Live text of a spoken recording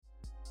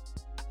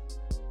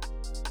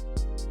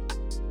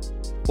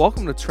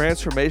Welcome to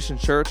Transformation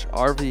Church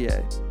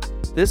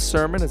RVA. This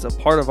sermon is a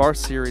part of our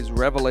series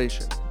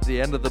Revelation, the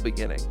end of the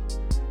beginning.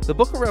 The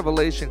book of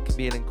Revelation can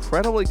be an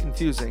incredibly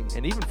confusing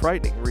and even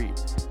frightening read,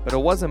 but it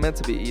wasn't meant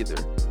to be either.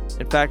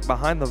 In fact,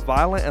 behind the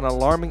violent and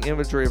alarming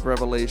imagery of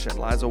Revelation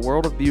lies a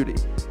world of beauty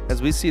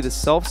as we see the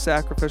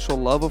self-sacrificial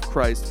love of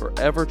Christ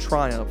forever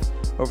triumph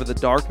over the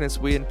darkness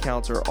we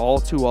encounter all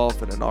too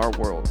often in our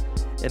world.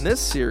 In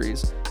this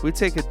series, we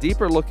take a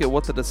deeper look at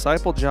what the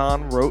disciple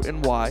John wrote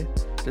and why,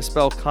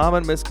 dispel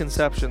common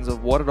misconceptions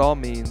of what it all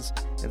means,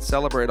 and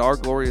celebrate our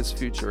glorious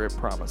future it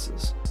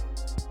promises.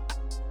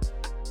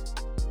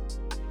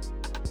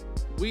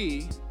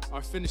 We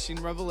are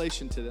finishing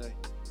Revelation today.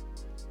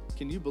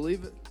 Can you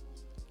believe it?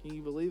 Can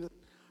you believe it?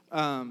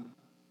 And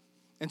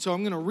so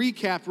I'm going to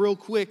recap real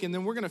quick, and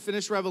then we're going to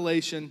finish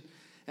Revelation,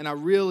 and I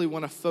really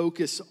want to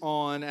focus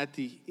on, at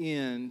the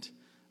end,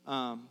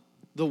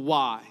 the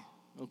why.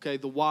 Okay,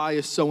 the why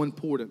is so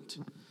important.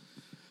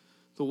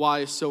 The why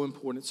is so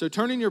important. So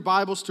turn in your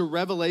Bibles to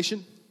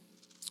Revelation,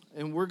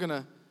 and we're going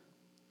to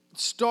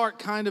start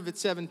kind of at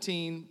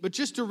 17, but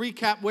just to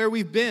recap where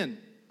we've been.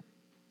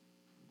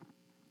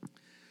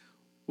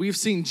 We've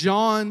seen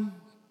John,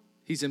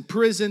 he's in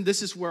prison.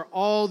 This is where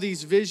all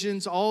these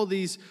visions, all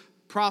these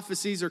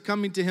prophecies are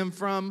coming to him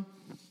from.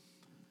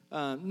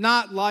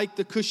 Not like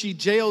the cushy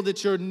jail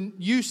that you're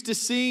used to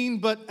seeing,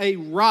 but a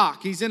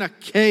rock. He's in a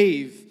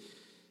cave,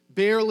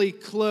 barely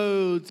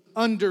clothed,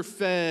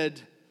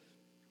 underfed,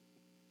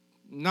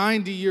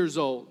 90 years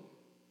old.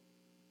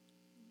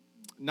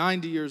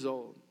 90 years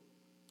old.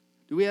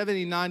 Do we have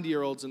any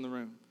 90-year-olds in the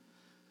room?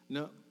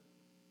 No,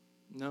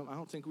 I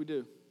don't think we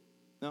do.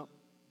 No.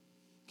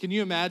 Can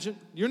you imagine?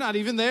 You're not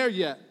even there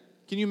yet.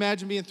 Can you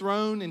imagine being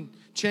thrown in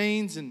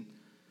chains and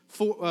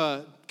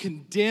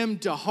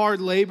condemned to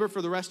hard labor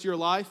for the rest of your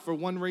life for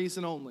one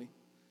reason only?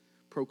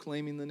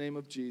 Proclaiming the name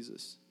of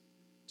Jesus.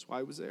 That's why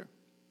he was there.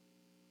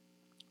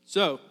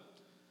 So,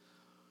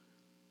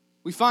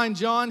 we find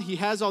John, he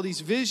has all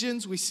these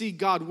visions. We see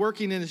God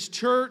working in his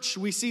church.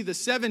 We see the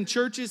 7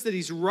 churches that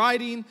he's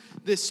writing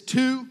this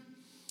to.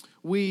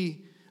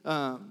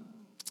 The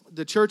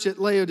church at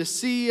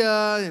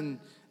Laodicea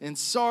and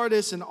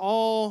Sardis and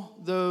all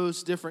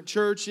those different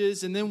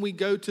churches. And then we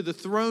go to the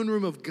throne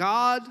room of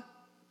God,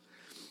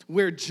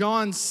 where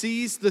John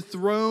sees the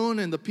throne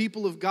and the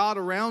people of God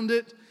around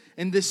it,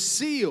 and this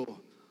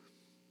seal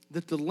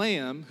that the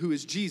Lamb, who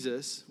is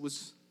Jesus,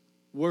 was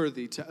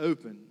worthy to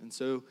open. And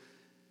so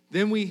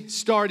then we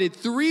started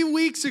 3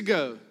 weeks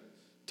ago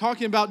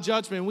talking about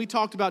judgment, and we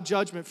talked about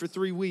judgment for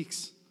 3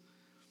 weeks.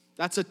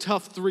 That's a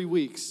tough 3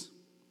 weeks.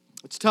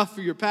 It's tough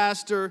for your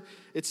pastor.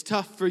 It's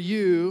tough for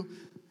you.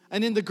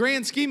 And in the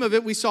grand scheme of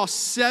it, we saw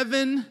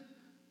 7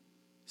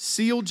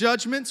 seal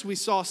judgments. We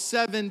saw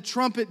 7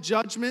 trumpet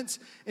judgments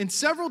and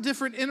several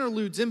different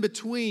interludes in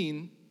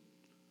between,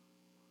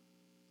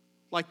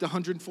 like the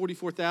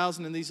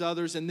 144,000 and these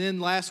others. And then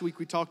last week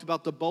we talked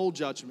about the bowl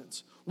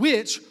judgments,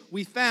 which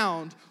we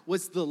found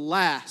was the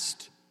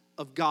last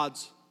of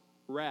God's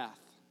wrath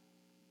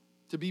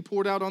to be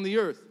poured out on the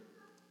earth.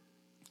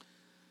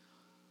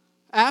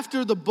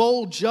 After the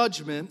bowl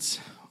judgments,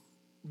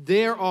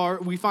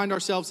 we find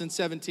ourselves in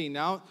 17.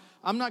 Now,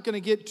 I'm not going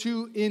to get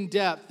too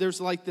in-depth.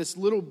 There's like this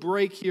little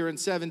break here in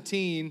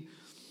 17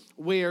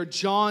 where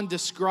John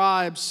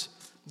describes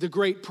the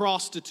great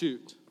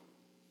prostitute,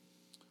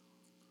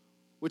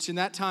 which in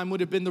that time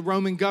would have been the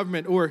Roman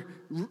government, or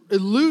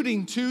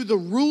alluding to the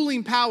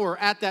ruling power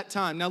at that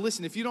time. Now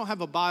listen, if you don't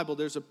have a Bible,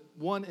 there's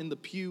one in the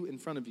pew in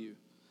front of you.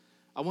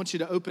 I want you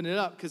to open it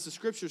up because the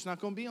scripture's not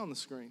going to be on the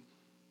screen.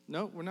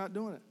 No, we're not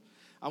doing it.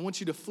 I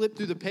want you to flip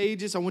through the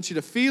pages. I want you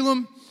to feel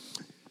them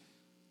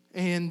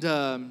and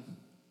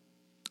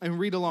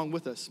read along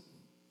with us.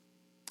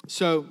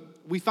 So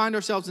we find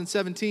ourselves in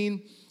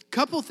 17.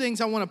 Couple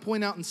things I want to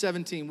point out in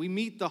 17. We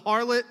meet the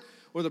harlot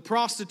or the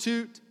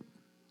prostitute.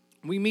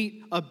 We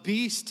meet a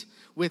beast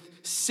with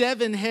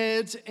 7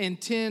 heads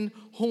and 10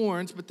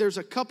 horns, but there's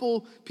a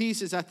couple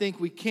pieces I think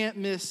we can't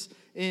miss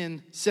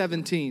in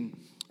 17.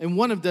 And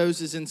one of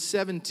those is in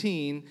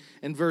 17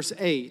 and verse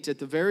 8. At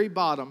the very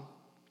bottom,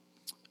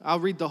 I'll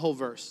read the whole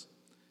verse.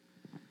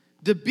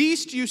 The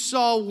beast you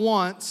saw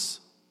was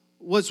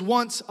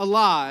once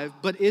alive,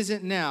 but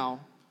isn't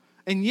now,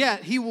 and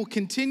yet he will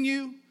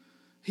continue.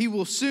 He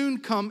will soon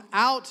come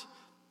out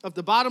of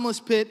the bottomless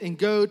pit and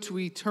go to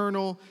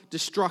eternal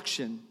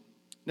destruction.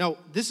 Now,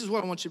 this is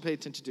what I want you to pay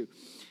attention to.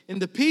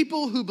 And the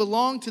people who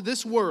belong to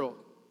this world,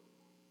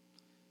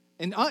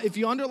 and if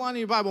you underline in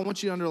your Bible, I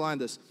want you to underline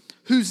this,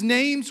 whose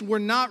names were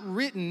not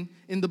written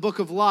in the book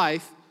of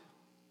life,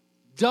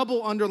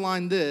 double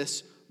underline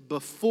this,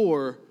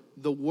 before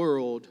the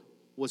world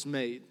was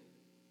made.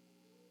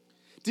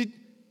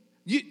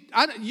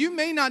 You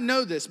may not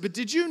know this, but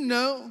did you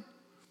know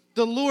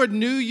the Lord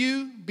knew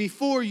you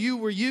before you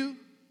were you?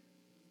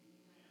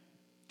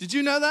 Did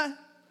you know that?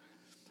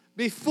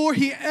 Before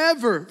he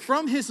ever,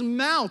 from his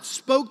mouth,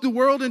 spoke the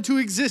world into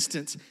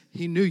existence,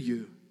 he knew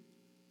you.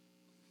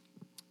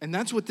 And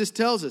that's what this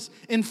tells us.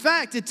 In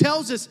fact, it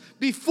tells us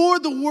before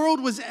the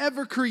world was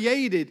ever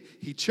created,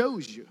 he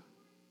chose you.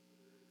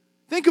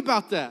 Think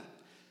about that.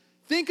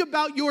 Think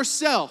about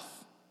yourself.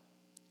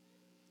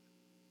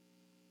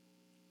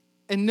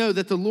 And know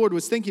that the Lord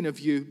was thinking of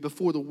you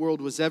before the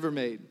world was ever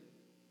made.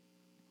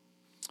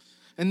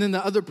 And then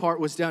the other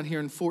part was down here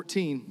in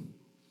 14.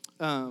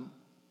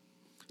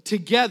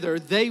 Together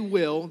they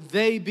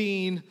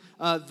being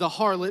the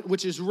harlot,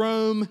 which is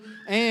Rome,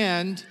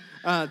 and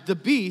the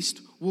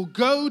beast, will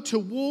go to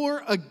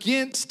war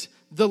against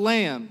the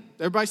Lamb.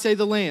 Everybody say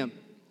the Lamb.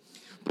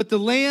 But the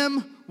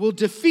Lamb will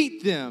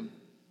defeat them.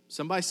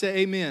 Somebody say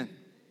amen.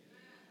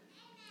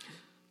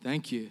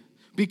 Thank you.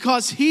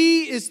 Because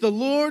he is the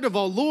Lord of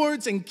all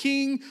lords and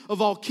King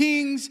of all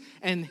kings,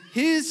 and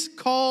his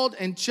called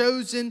and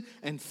chosen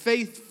and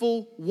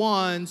faithful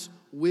ones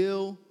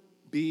will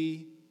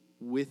be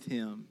with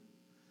him.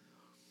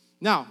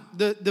 Now,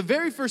 the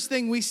very first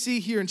thing we see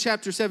here in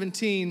chapter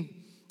 17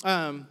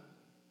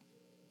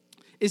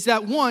 is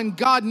that, one,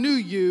 God knew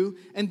you,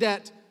 and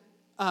that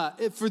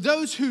for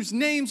those whose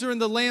names are in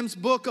the Lamb's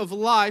book of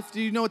life, do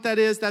you know what that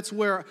is? That's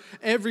where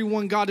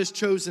everyone God has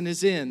chosen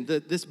is in,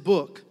 this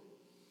book.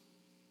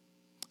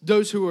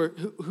 Those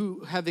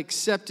who have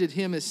accepted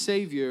him as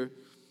Savior.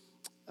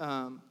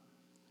 A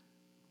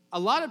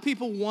lot of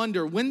people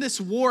wonder when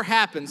this war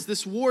happens,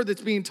 this war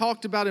that's being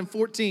talked about in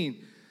 14.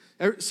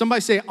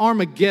 Somebody say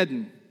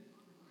Armageddon.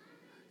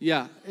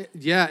 Yeah,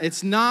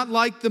 it's not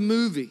like the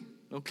movie,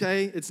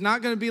 okay? It's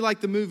not going to be like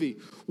the movie.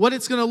 What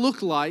it's going to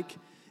look like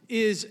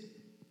is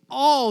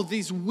all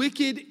these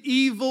wicked,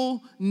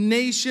 evil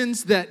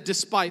nations that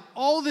despite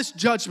all this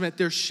judgment,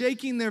 they're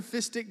shaking their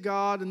fist at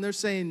God and they're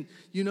saying,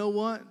 you know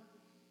what?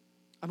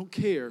 I don't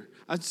care.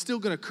 I'm still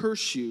going to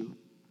curse you.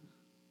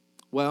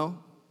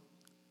 Well,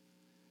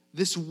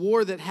 this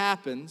war that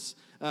happens,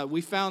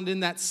 we found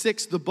in that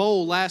the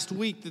bowl last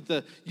week that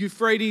the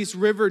Euphrates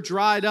River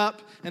dried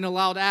up and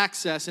allowed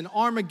access. And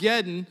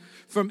Armageddon,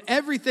 from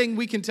everything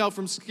we can tell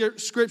from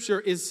Scripture,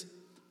 is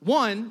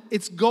one,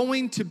 it's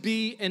going to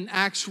be an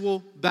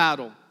actual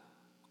battle.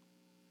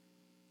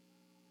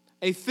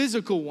 A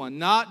physical one,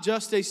 not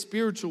just a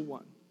spiritual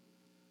one.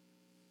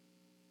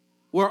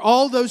 Where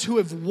all those who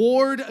have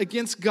warred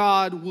against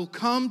God will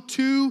come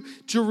to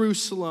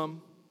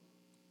Jerusalem.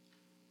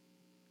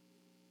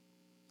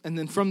 And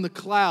then from the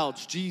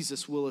clouds,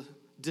 Jesus will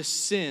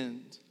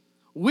descend.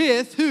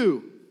 With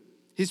who?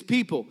 His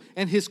people.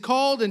 And his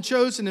called and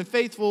chosen and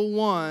faithful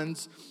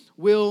ones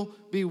will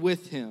be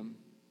with him.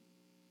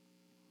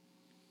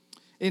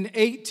 In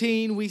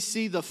 18, we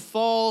see the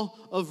fall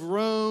of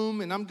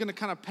Rome. And I'm going to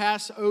kind of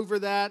pass over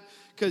that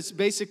because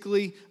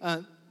basically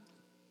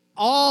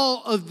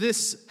all of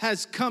this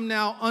has come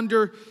now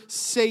under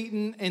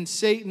Satan, and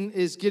Satan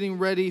is getting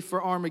ready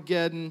for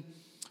Armageddon.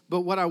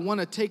 But what I want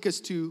to take us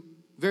to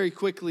very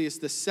quickly is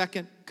the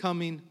second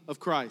coming of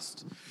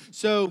Christ.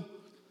 So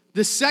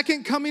the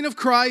second coming of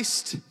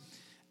Christ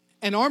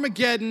and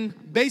Armageddon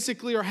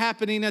basically are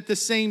happening at the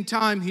same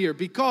time here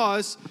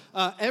because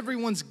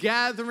everyone's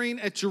gathering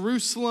at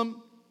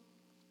Jerusalem.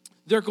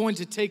 They're going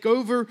to take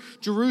over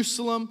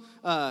Jerusalem.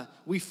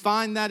 We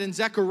find that in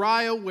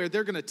Zechariah where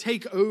they're going to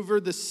take over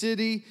the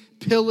city,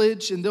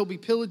 pillage, and they'll be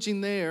pillaging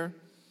there.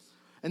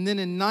 And then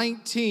in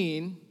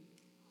 19,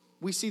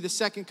 we see the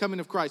second coming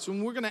of Christ.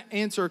 And we're going to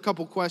answer a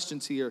couple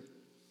questions here.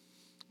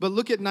 But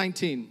look at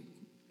 19,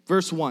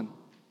 verse 1.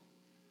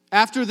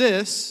 After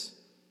this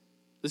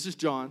is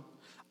John,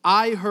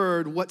 I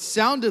heard what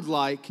sounded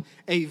like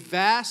a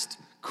vast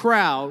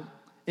crowd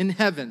in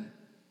heaven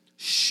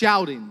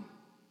shouting,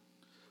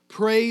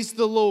 "Praise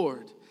the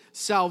Lord.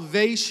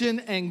 Salvation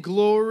and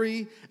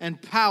glory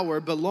and power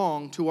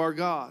belong to our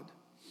God.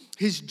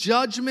 His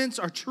judgments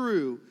are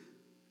true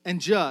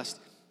and just.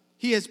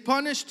 He has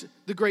punished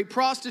the great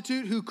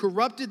prostitute who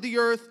corrupted the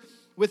earth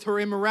with her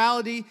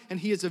immorality, and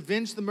he has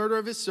avenged the murder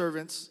of his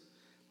servants."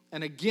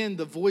 And again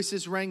the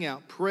voices rang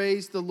out,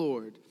 "Praise the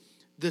Lord.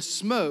 The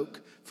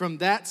smoke from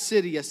that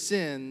city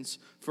ascends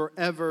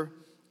forever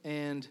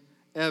and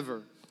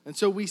ever." And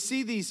so we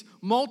see these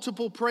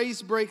multiple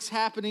praise breaks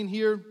happening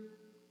here.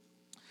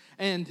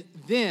 And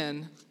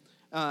then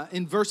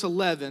in verse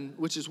 11,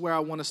 which is where I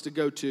want us to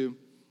go to,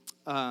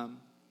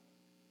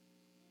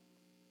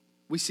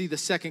 we see the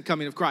second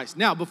coming of Christ.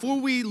 Now, before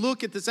we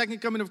look at the second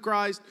coming of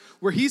Christ,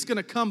 where he's going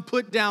to come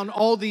put down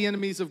all the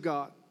enemies of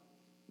God.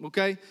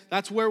 Okay?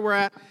 That's where we're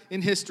at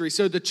in history.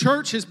 So the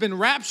church has been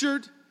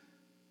raptured.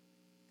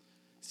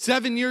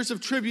 7 years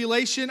of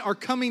tribulation are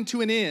coming to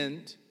an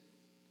end.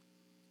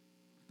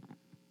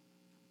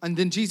 And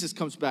then Jesus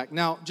comes back.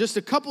 Now, just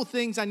a couple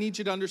things I need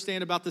you to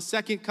understand about the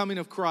second coming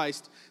of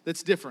Christ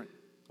that's different.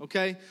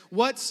 Okay?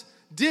 What's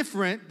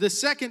different the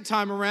second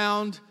time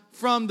around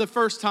from the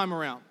first time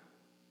around?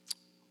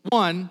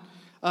 One,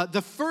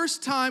 the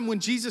first time when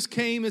Jesus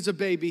came as a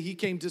baby, he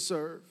came to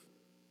serve.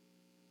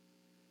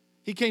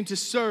 He came to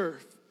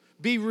serve,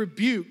 be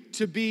rebuked,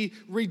 to be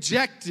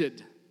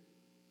rejected,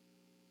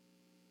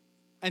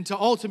 and to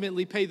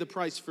ultimately pay the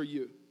price for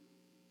you.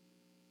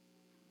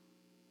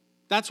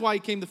 That's why he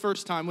came the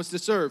first time, was to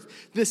serve.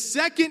 The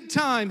second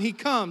time he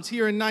comes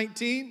here in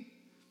 19,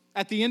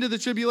 at the end of the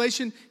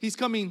tribulation, he's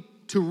coming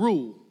to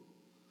rule.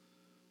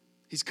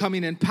 He's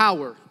coming in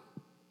power.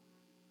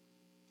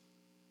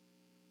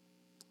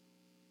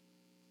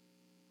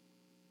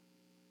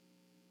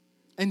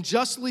 And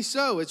justly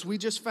so, as we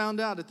just found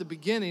out at the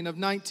beginning of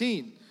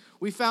 19.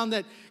 We found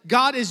that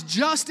God is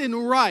just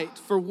and right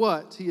for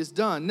what he has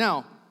done.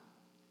 Now,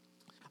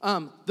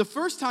 the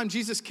first time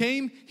Jesus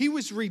came, he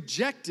was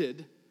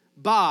rejected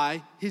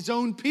by his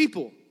own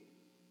people.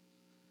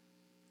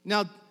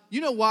 Now,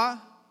 you know why?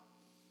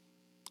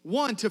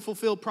 One, to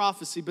fulfill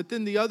prophecy, but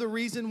then the other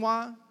reason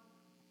why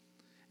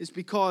is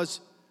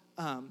because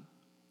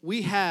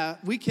we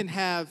can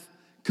have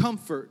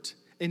comfort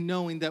in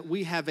knowing that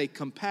we have a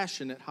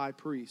compassionate high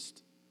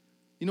priest.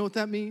 You know what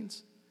that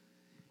means?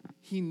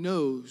 He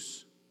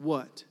knows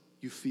what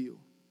you feel.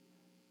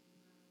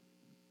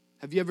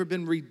 Have you ever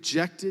been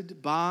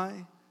rejected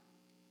by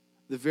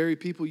the very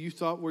people you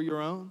thought were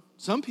your own?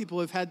 Some people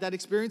have had that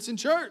experience in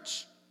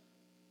church.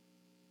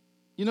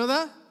 You know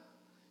that?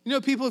 You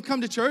know, people have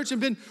come to church and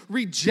been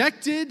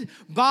rejected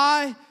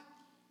by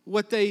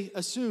what they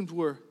assumed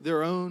were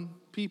their own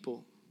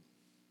people.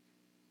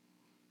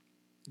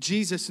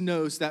 Jesus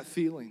knows that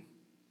feeling.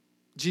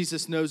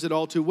 Jesus knows it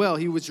all too well.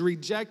 He was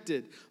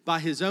rejected by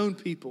his own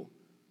people.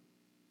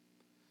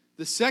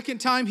 The second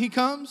time he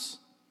comes,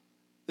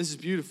 this is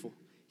beautiful.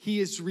 He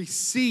is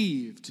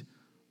received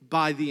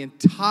by the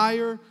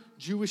entire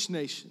Jewish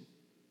nation.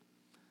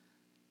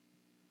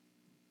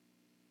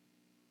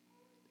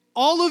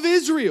 All of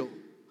Israel,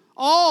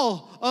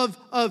 all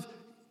of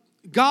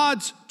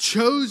God's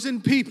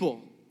chosen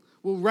people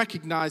will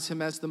recognize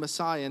him as the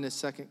Messiah in his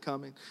second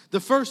coming. The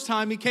first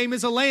time he came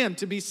as a lamb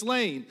to be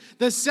slain.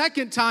 The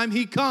second time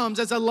he comes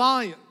as a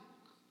lion,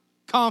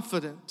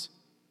 confident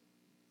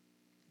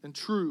and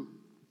true.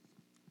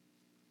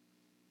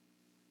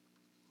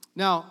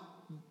 Now,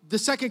 the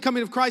second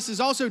coming of Christ is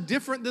also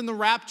different than the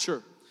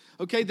rapture.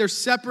 Okay, they're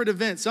separate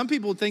events. Some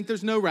people think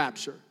there's no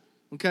rapture.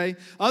 Okay,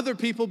 other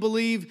people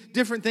believe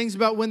different things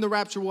about when the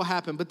rapture will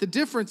happen. But the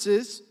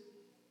differences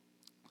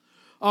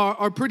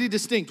are pretty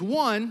distinct.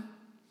 One,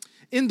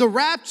 in the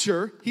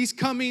rapture, he's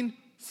coming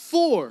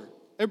for.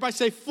 Everybody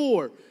say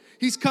for.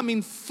 He's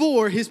coming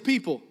for his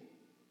people.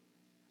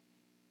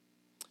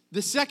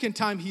 The second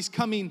time, he's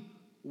coming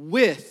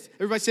with.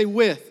 Everybody say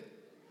with.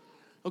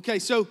 Okay,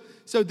 so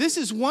this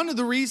is one of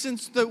the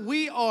reasons that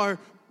we are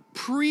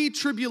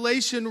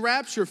pre-tribulation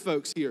rapture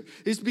folks here,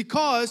 is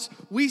because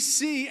we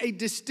see a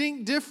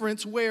distinct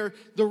difference where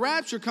the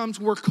rapture comes,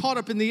 we're caught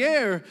up in the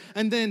air,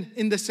 and then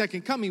in the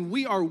second coming,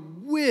 we are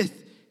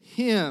with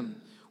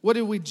him. What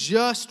did we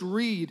just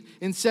read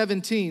in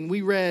 17?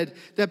 We read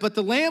that, but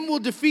the Lamb will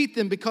defeat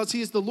them because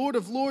he is the Lord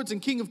of lords and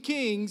King of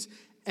kings,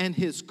 and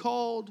his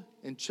called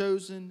and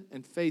chosen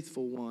and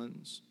faithful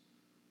ones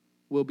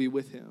will be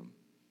with him.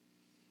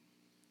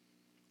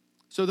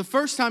 So the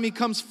first time he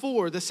comes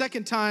for, the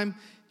second time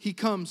he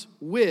comes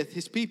with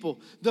his people.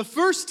 The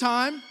first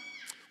time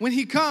when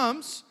he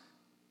comes,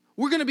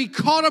 we're going to be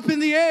caught up in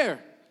the air.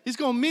 He's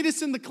going to meet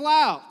us in the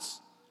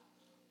clouds.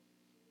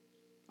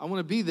 I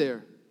want to be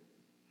there.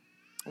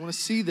 I want to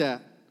see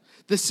that.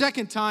 The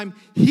second time,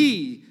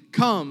 he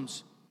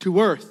comes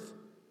to earth.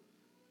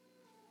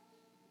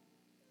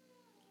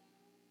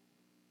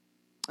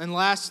 And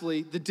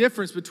lastly, the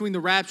difference between the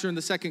rapture and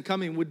the second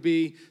coming would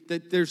be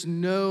that there's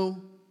no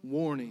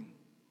warning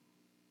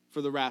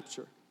for the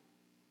rapture.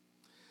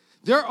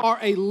 There are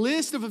a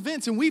list of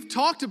events, and we've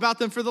talked about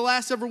them for the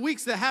last several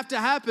weeks, that have to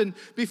happen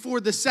before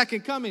the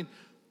second coming.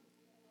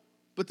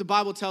 But the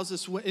Bible tells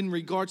us in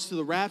regards to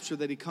the rapture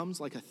that he comes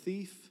like a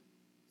thief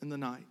in the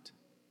night.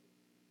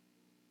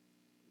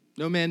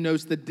 No man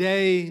knows the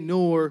day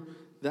nor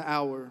the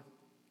hour.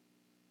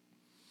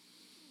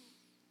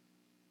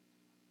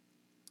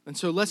 And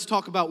so let's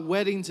talk about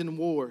weddings and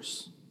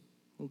wars,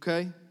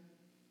 okay?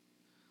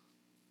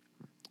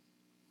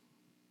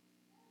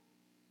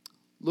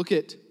 Look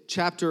at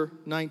chapter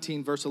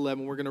 19, verse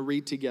 11. We're going to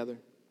read together.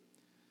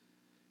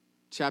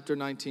 Chapter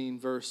 19,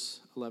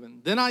 verse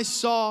 11. Then I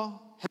saw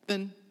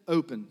heaven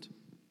opened,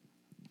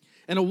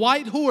 and a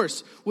white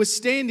horse was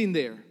standing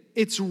there.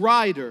 Its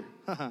rider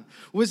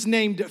was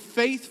named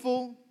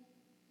Faithful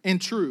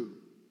and True.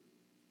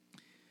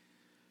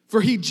 For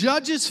he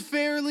judges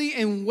fairly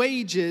and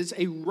wages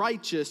a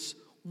righteous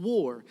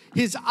war.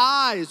 His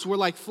eyes were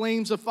like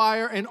flames of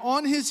fire, and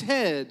on his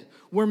head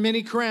were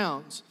many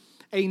crowns.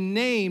 A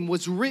name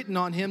was written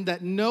on him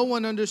that no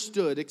one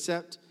understood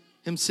except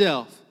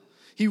himself.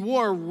 He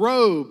wore a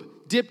robe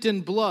dipped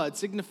in blood,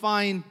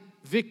 signifying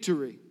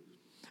victory.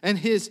 And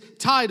his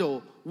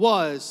title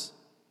was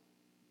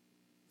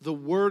the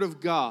Word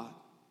of God.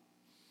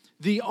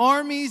 The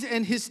armies,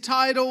 and his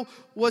title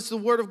was the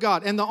Word of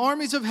God. And the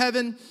armies of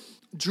heaven,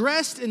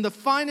 dressed in the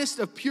finest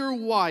of pure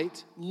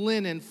white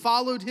linen,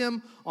 followed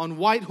him on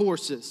white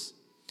horses.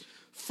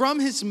 From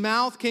his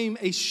mouth came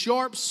a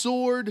sharp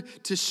sword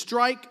to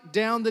strike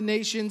down the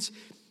nations.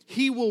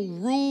 He will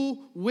rule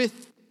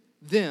with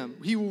them.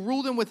 He will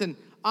rule them with an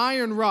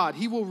iron rod.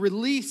 He will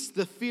release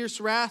the fierce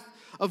wrath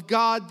of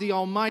God the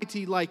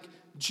Almighty like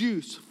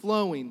juice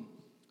flowing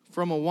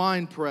from a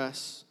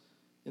winepress.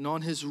 And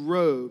on his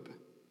robe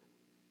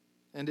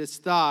and its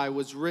thigh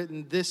was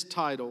written this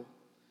title: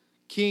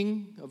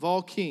 King of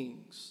all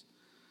kings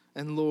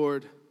and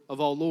Lord of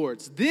all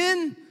lords.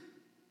 Then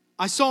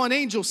I saw an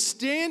angel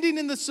standing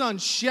in the sun,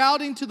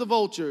 shouting to the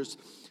vultures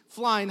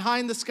flying high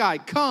in the sky,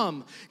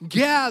 "Come,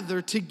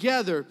 gather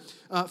together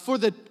for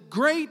the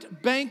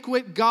great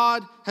banquet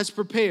God has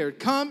prepared.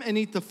 Come and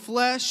eat the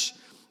flesh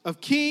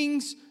of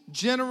kings,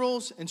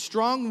 generals, and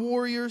strong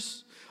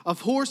warriors,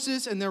 of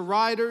horses and their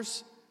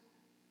riders,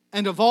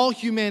 and of all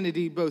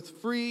humanity,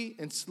 both free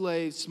and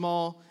slave,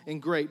 small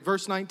and great."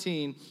 Verse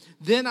 19,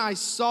 "Then I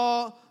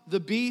saw the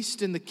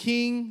beast and the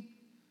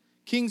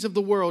kings of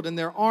the world, and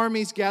their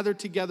armies gathered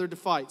together to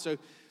fight." So,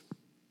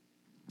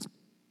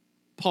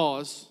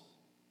 pause.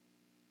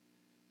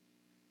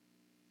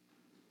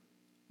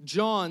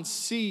 John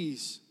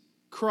sees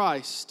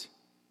Christ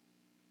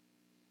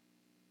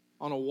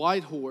on a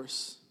white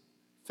horse,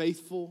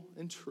 faithful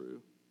and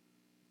true,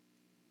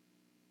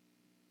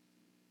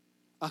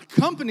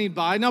 accompanied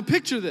by, now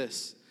picture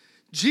this,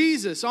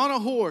 Jesus on a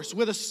horse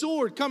with a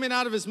sword coming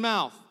out of his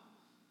mouth.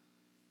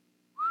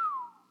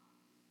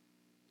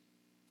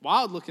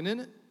 Wild looking,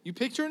 isn't it? You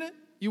picturing it?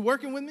 You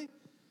working with me?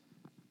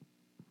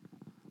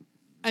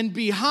 And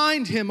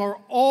behind him are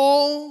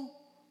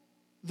all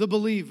the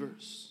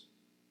believers,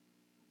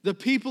 the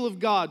people of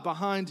God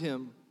behind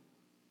him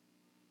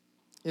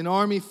in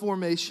army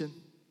formation.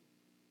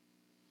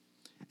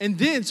 And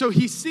then, so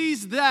he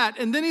sees that,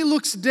 and then he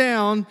looks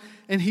down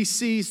and he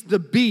sees the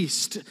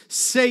beast,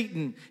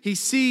 Satan. He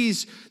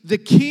sees the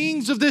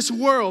kings of this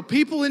world,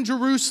 people in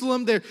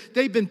Jerusalem.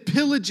 They've been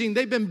pillaging,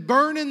 they've been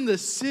burning the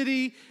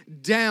city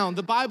down.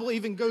 The Bible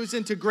even goes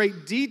into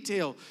great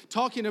detail,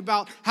 talking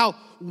about how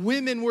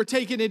women were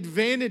taken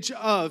advantage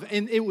of,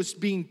 and it was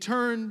being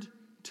turned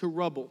to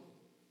rubble.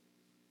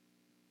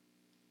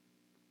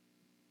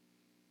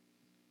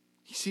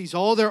 He sees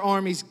all their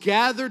armies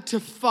gathered to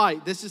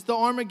fight. This is the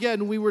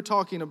Armageddon we were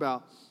talking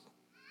about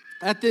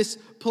at this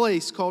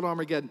place called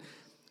Armageddon.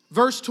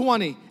 Verse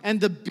 20, "And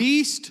the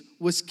beast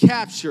was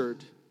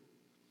captured,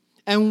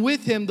 and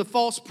with him the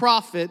false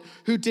prophet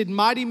who did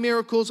mighty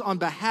miracles on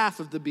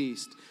behalf of the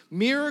beast.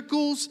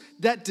 Miracles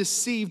that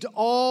deceived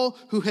all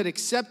who had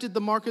accepted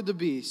the mark of the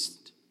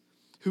beast,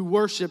 who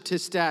worshiped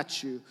his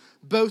statue.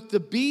 Both the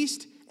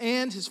beast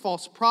and his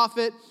false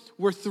prophet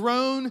were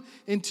thrown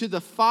into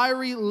the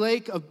fiery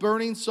lake of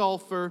burning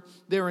sulfur.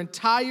 Their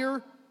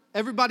entire,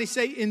 everybody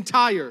say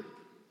entire,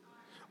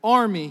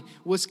 army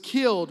was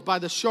killed by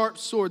the sharp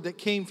sword that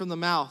came from the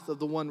mouth of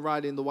the one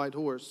riding the white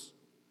horse."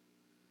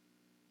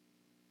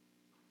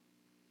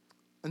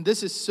 And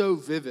this is so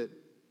vivid.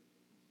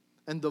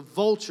 "And the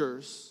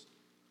vultures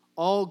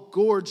all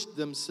gorged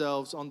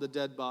themselves on the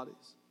dead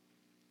bodies."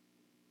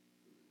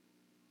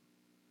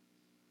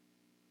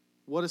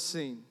 What a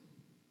scene.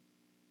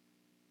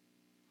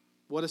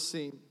 What a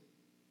scene.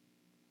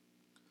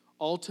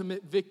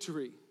 Ultimate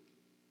victory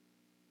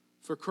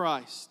for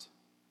Christ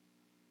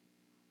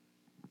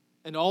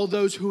and all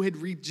those who had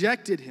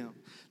rejected him.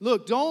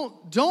 Look,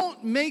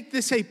 don't make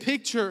this a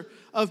picture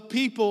of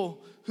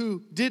people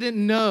who didn't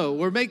know,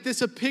 or make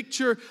this a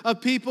picture of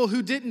people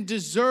who didn't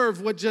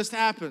deserve what just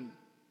happened.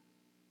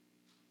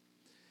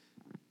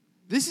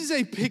 This is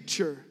a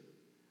picture,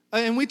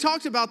 and we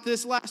talked about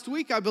this last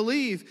week, I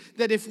believe,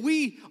 that if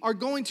we are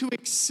going to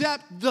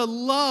accept the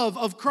love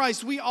of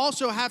Christ, we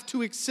also have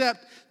to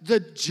accept the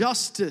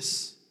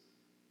justice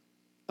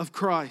of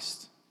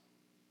Christ.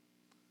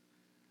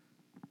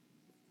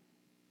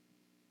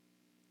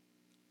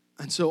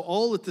 And so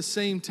all at the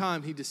same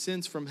time, he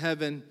descends from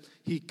heaven,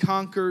 he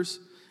conquers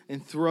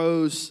and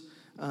throws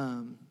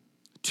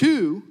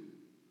two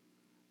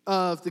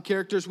of the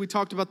characters. We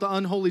talked about the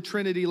unholy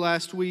trinity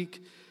last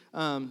week,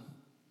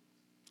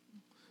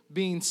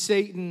 being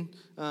Satan,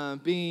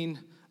 being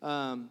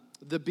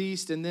the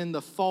beast, and then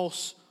the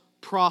false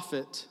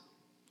prophet.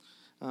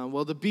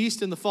 Well, the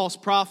beast and the false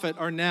prophet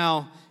are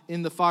now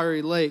in the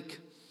fiery lake.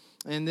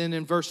 And then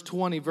in verse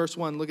 20, verse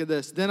 1, look at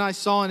this. "Then I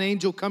saw an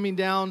angel coming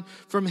down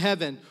from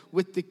heaven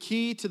with the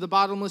key to the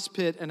bottomless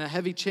pit and a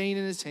heavy chain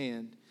in his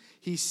hand.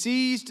 He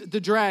seized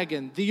the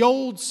dragon, the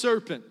old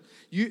serpent."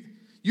 You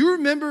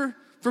remember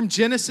from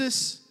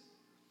Genesis,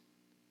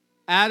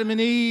 Adam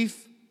and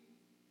Eve,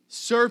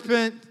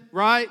 serpent,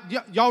 right?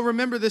 Y'all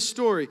remember this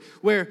story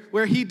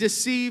where he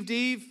deceived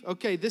Eve?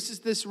 Okay, this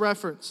is this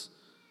reference.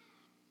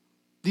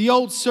 "The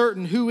old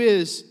serpent, who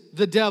is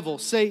the devil,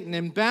 Satan,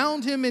 and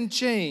bound him in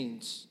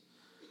chains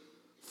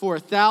for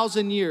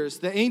 1,000 years.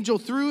 The angel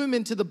threw him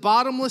into the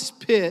bottomless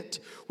pit,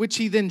 which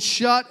he then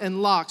shut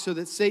and locked so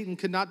that Satan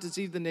could not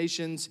deceive the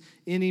nations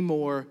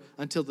anymore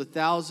until the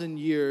 1,000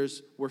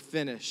 years were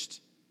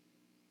finished."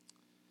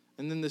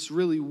 And then this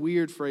really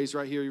weird phrase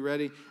right here, you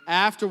ready?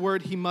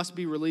 "Afterward, he must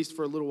be released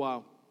for a little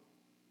while."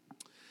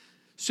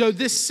 So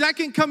this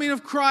second coming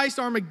of Christ,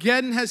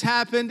 Armageddon has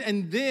happened,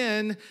 and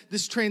then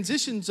this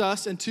transitions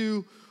us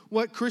into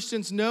what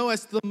Christians know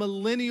as the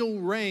millennial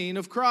reign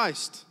of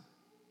Christ.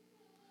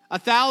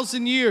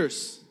 1,000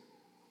 years.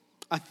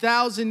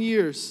 1,000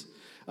 years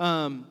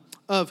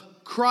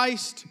of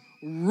Christ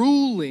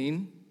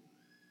ruling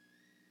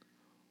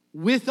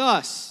with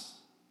us.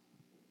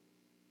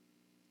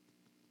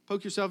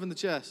 Poke yourself in the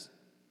chest.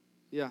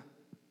 Yeah.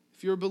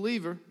 If you're a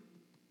believer,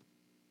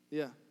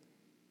 yeah.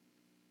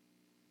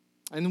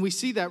 And we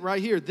see that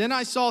right here. Then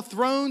I saw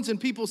thrones and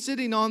people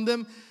sitting on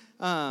them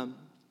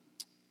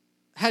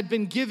had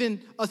been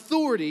given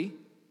authority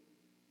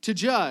to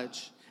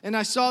judge. And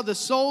I saw the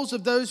souls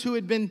of those who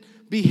had been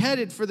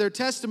beheaded for their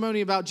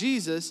testimony about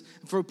Jesus,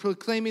 for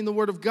proclaiming the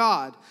word of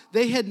God.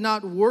 They had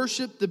not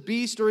worshipped the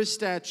beast or his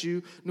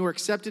statue, nor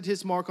accepted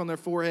his mark on their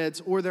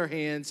foreheads or their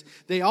hands.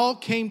 They all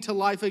came to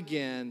life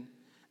again,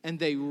 and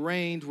they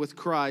reigned with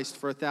Christ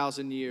for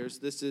 1,000 years.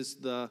 This is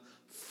the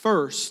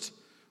first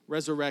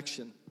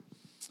resurrection.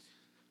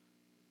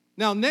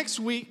 Now, next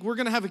week, we're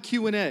going to have a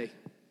Q&A.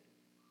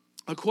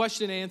 A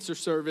question and answer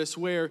service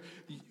where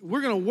we're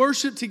going to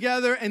worship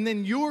together, and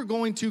then you're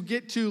going to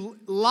get to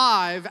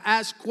live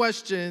ask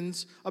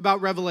questions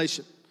about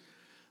Revelation.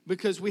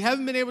 Because we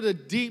haven't been able to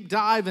deep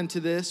dive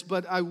into this,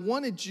 but I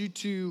wanted you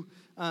to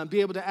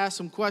be able to ask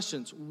some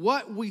questions.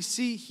 What we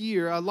see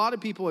here, a lot of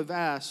people have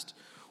asked,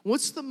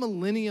 what's the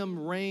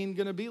millennium reign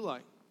going to be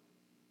like?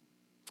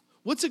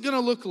 What's it going to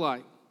look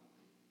like?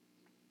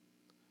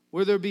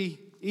 Will there be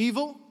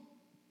evil?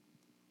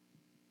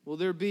 Will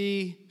there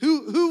be,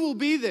 who will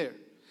be there?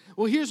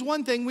 Well, here's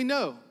one thing we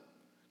know.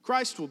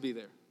 Christ will be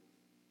there.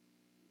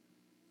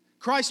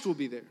 Christ will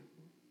be there,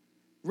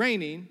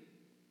 reigning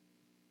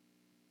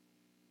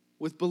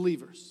with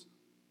believers,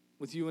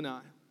 with you and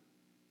I.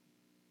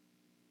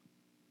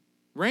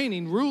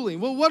 Reigning, ruling.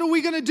 Well, what are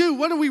we going to do?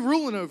 What are we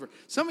ruling over?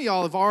 Some of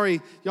y'all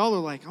y'all are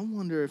like, I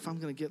wonder if I'm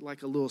going to get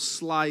like a little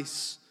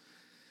slice.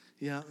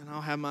 Yeah, and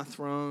I'll have my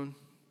throne.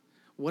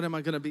 What am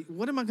I going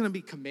to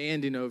be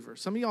commanding over?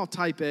 Some of y'all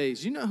type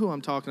A's. You know who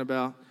I'm talking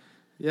about.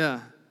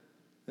 Yeah.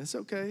 That's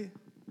okay.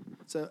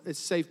 It's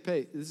safe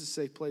place. This is a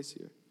safe place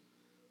here.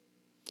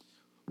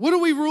 What are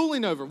we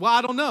ruling over? Well,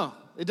 I don't know.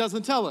 It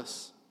doesn't tell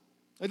us.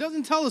 It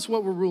doesn't tell us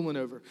what we're ruling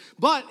over.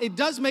 But it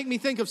does make me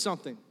think of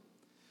something.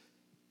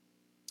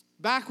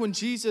 Back when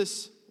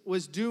Jesus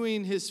was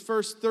doing his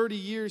first 30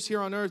 years here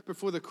on earth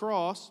before the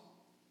cross,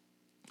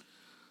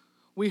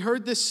 we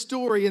heard this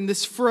story and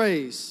this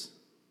phrase.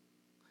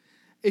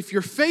 If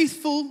you're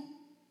faithful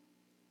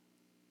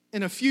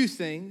in a few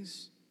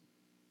things,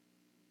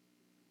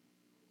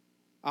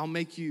 I'll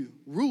make you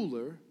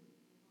ruler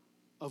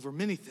over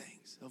many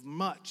things, of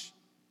much.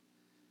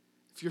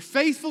 If you're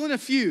faithful in a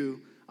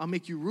few, I'll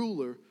make you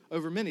ruler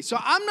over many. So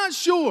I'm not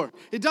sure.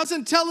 It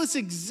doesn't tell us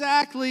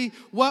exactly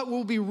what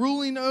we'll be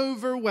ruling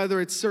over,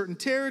 whether it's certain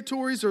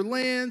territories or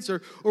lands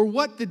or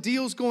what the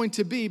deal's going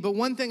to be. But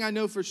one thing I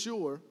know for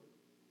sure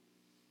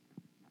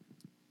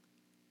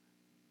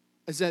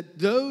is that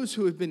those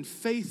who have been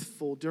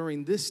faithful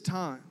during this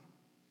time,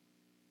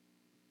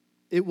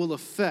 it will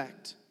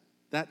affect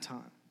that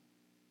time.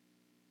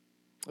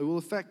 It will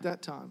affect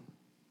that time.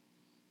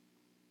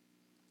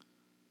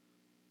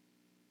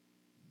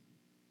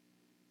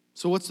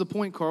 So what's the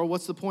point, Carl?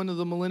 What's the point of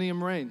the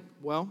millennium reign?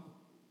 Well,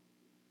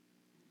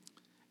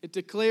 it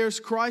declares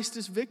Christ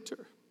as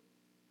victor.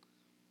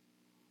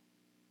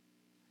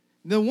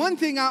 The one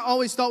thing I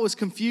always thought was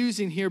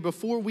confusing here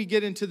before we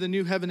get into the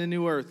new heaven and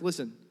new earth,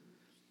 listen.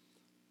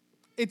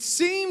 It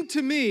seemed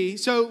to me,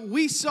 so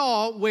we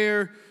saw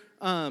where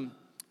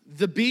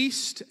the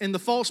beast and the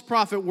false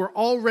prophet were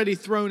already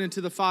thrown into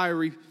the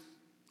fiery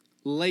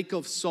lake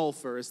of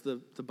sulfur, as the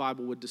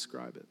Bible would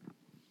describe it.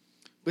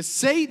 But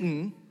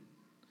Satan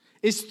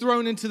is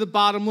thrown into the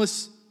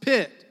bottomless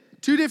pit.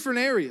 Two different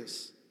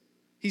areas.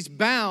 He's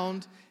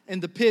bound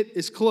and the pit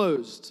is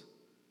closed.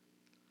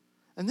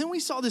 And then we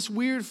saw this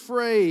weird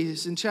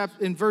phrase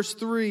in verse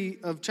 3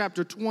 of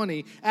chapter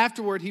 20.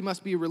 Afterward, he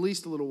must be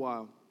released a little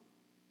while.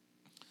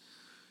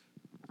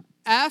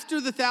 After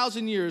the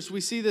 1,000 years,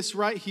 we see this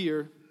right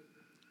here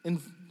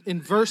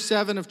in verse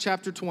 7 of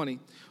chapter 20.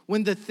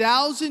 When the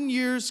 1,000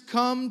 years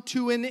come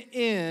to an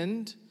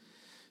end,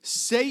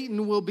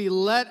 Satan will be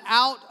let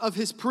out of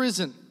his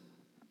prison.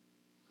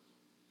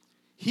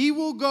 He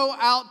will go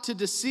out to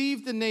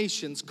deceive the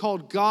nations,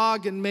 called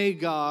Gog and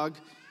Magog,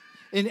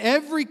 in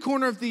every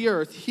corner of the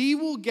earth. He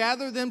will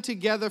gather them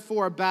together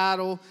for a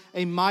battle,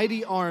 a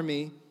mighty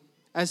army,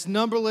 as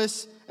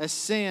numberless as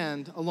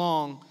sand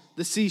along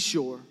the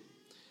seashore.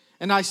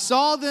 And I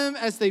saw them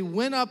as they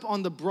went up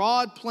on the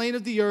broad plain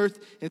of the earth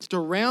and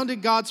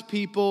surrounded God's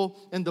people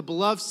and the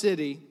beloved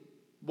city.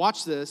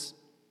 Watch this.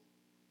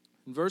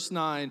 In verse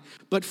 9.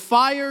 But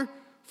fire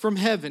from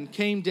heaven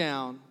came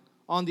down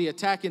on the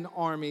attacking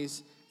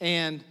armies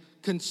and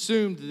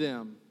consumed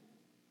them.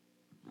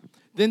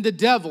 Then the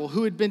devil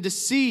who had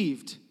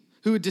deceived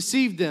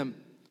them,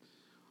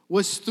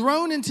 was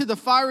thrown into the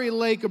fiery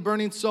lake of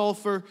burning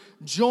sulfur,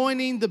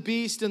 joining the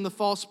beast and the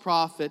false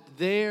prophet.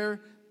 There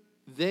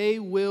they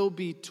will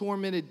be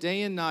tormented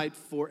day and night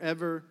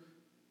forever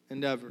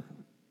and ever.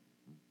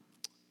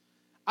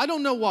 I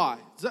don't know why.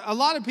 A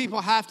lot of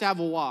people have to have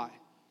a why.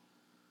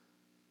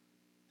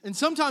 And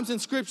sometimes in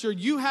Scripture,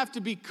 you have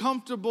to be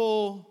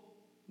comfortable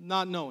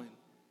not knowing.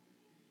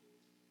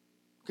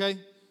 Okay?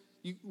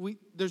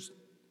 There's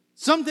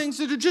some things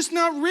that are just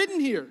not written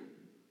here.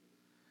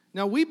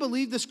 Now, we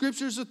believe the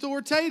Scripture is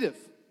authoritative,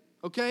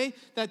 okay?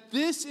 That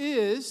this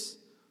is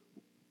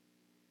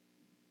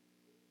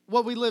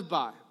what we live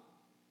by.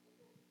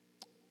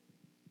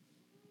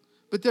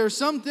 But there are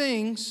some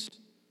things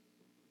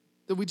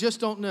that we just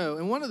don't know.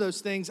 And one of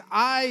those things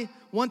I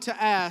want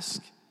to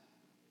ask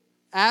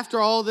after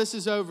all this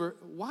is over,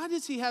 why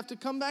does he have to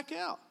come back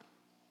out?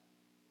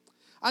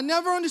 I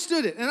never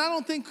understood it, and I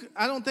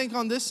don't think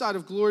on this side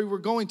of glory we're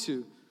going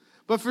to.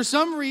 But for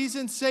some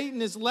reason,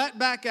 Satan is let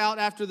back out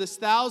after this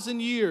 1,000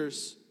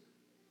 years,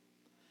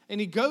 and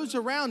he goes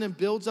around and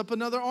builds up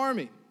another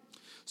army.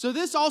 So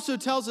this also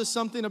tells us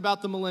something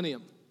about the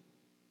millennium.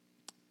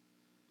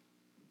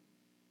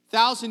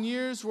 1,000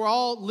 years, we're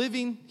all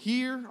living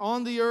here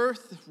on the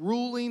earth,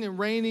 ruling and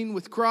reigning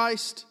with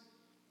Christ.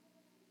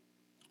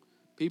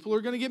 People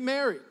are going to get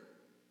married.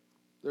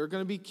 There are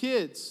going to be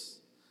kids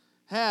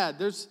had.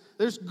 There's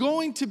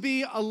going to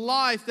be a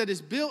life that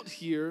is built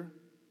here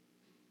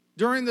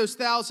during those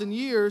 1,000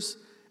 years,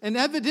 and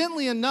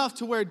evidently enough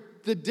to where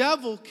the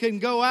devil can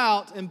go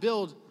out and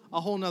build a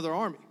whole nother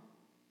army.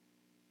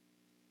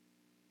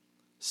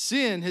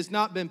 Sin has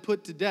not been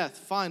put to death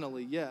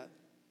finally yet.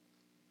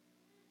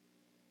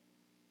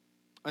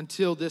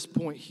 Until this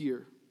point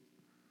here.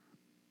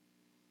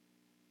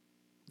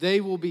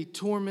 They will be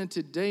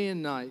tormented day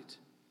and night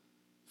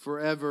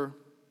forever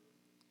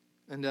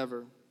and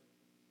ever.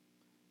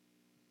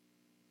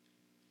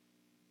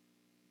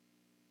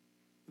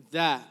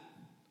 That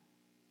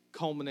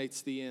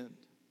culminates the end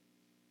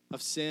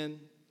of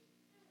sin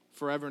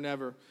forever and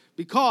ever.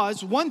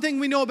 Because one thing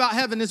we know about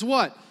heaven is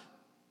what?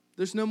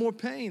 There's no more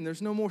pain.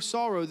 There's no more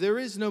sorrow. There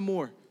is no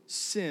more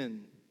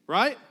sin.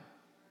 Right?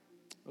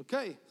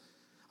 Okay.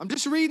 I'm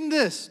just reading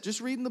this.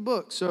 Just reading the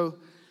book. So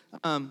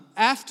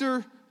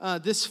after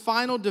this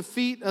final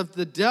defeat of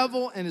the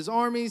devil and his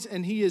armies,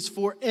 and he is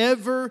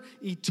forever,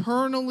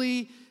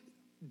 eternally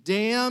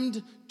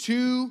damned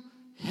to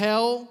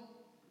hell,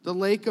 the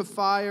lake of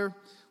fire,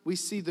 we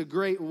see the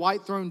great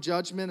white throne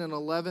judgment in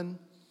 11.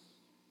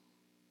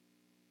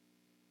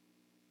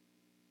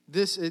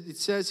 It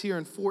says here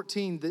in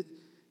 14 that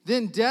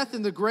then death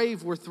and the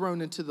grave were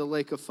thrown into the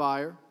lake of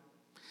fire.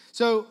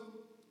 So,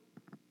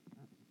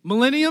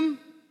 millennium,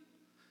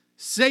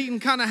 Satan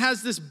kind of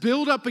has this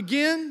build up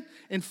again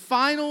and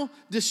final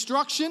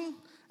destruction.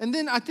 And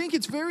then I think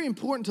it's very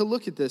important to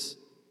look at this.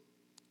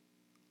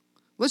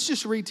 Let's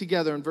just read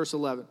together in verse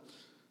 11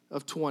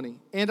 of 20.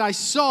 And I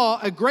saw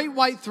a great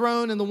white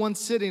throne and the one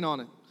sitting on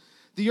it.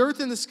 The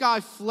earth and the sky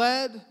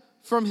fled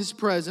from his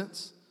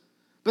presence,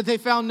 but they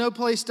found no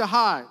place to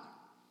hide.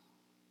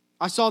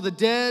 I saw the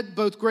dead,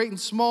 both great and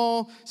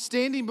small,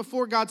 standing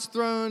before God's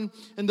throne,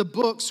 and the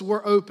books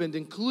were opened,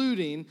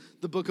 including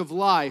the book of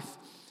life.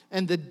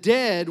 And the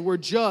dead were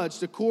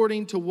judged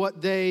according to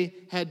what they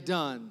had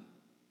done,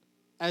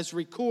 as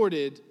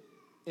recorded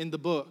in the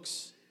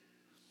books.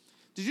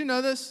 Did you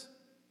know this?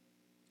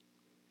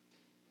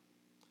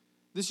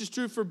 This is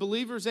true for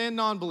believers and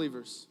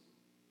non-believers.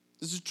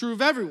 This is true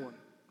of everyone.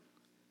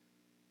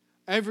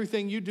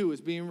 Everything you do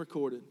is being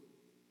recorded.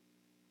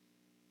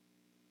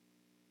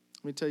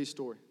 Let me tell you a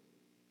story.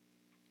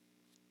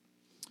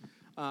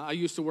 I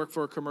used to work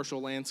for a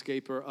commercial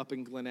landscaper up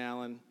in Glen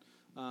Allen.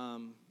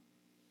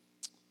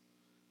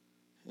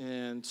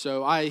 And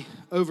so I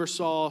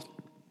oversaw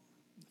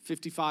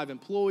 55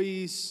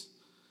 employees.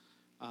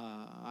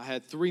 I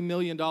had $3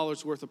 million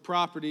worth of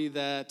property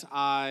that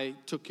I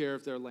took care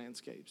of their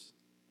landscapes.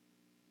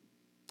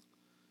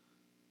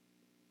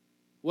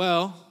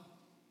 Well,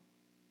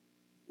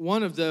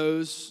 one of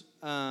those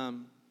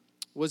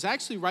was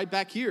actually right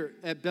back here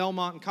at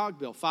Belmont and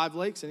Cogbill. 5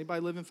 Lakes. Anybody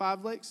live in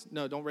 5 Lakes?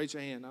 No, don't raise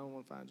your hand. I don't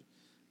want to find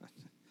you.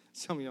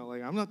 Some of y'all are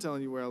like, I'm not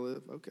telling you where I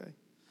live. Okay.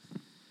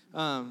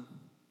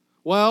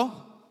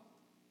 Well,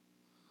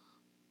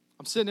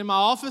 I'm sitting in my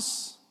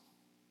office,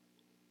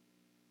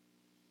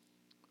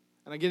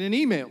 and I get an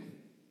email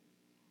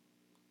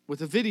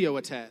with a video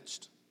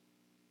attached.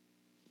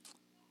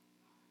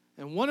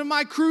 And one of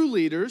my crew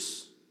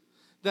leaders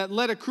that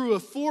led a crew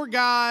of 4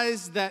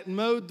 guys that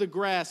mowed the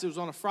grass. It was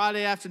on a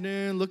Friday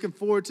afternoon, looking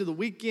forward to the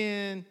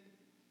weekend.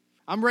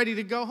 I'm ready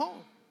to go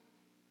home.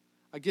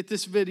 I get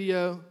this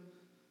video,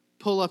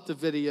 pull up the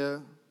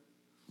video.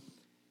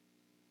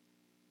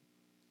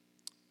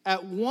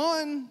 At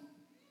one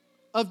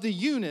of the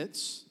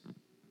units,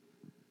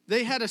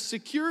 they had a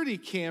security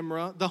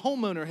camera. The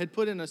homeowner had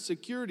put in a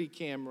security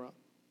camera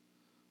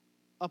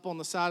up on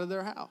the side of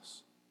their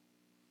house.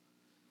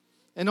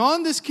 And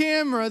on this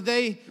camera,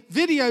 they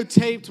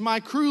videotaped my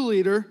crew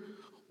leader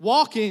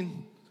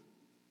walking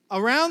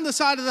around the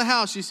side of the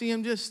house. You see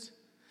him just,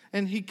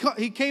 and he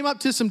came up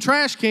to some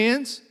trash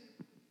cans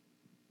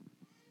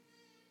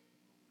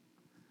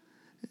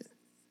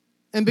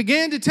and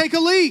began to take a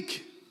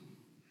leak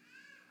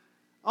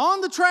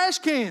on the trash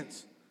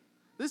cans.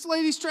 This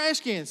lady's trash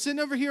can sitting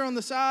over here on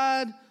the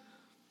side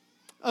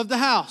of the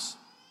house.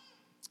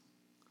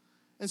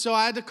 And so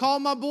I had to call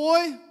my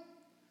boy,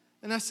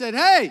 and I said,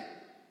 hey,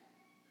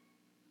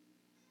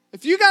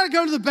 if you got to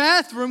go to the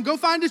bathroom, go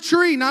find a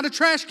tree, not a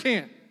trash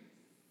can.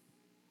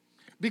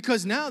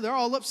 because now they're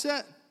all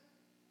upset.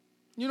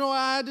 You know what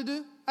I had to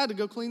do? I had to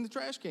go clean the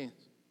trash cans.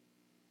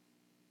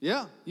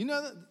 Yeah, you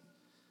know that.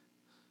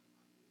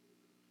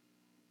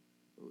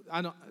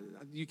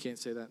 You can't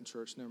say that in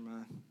church. Never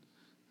mind.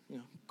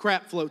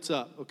 Crap floats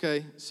up.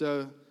 Okay,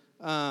 so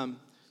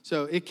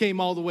it came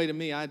all the way to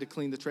me. I had to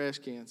clean the trash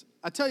cans.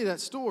 I tell you that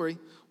story.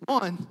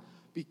 One,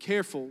 be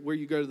careful where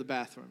you go to the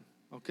bathroom.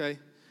 Okay,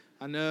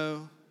 I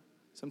know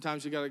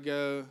sometimes you got to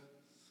go,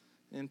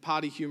 and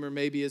potty humor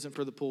maybe isn't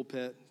for the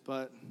pulpit,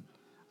 but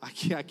I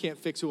can't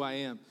fix who I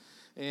am,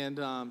 and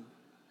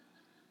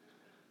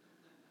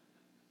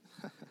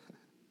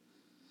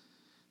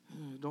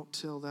don't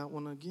tell that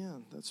one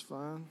again. That's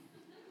fine.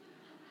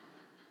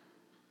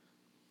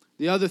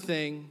 The other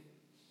thing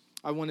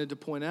I wanted to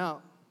point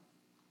out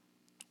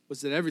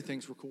was that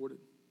everything's recorded.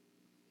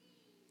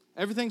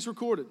 Everything's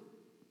recorded.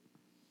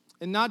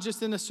 And not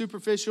just in a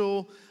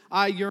superficial,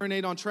 I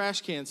urinate on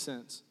trash can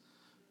sense,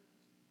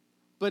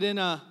 but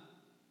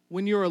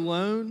when you're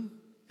alone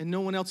and no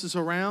one else is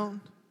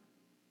around,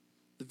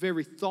 the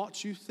very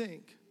thoughts you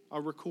think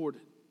are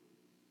recorded.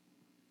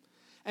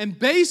 And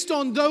based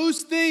on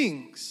those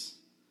things,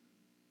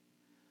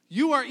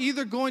 you are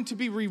either going to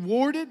be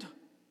rewarded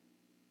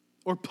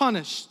or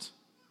punished.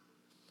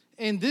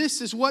 And this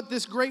is what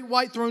this great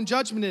white throne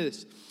judgment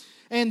is.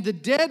 And the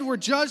dead were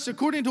judged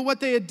according to what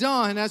they had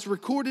done, as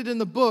recorded in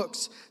the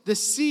books. The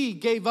sea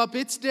gave up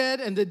its dead,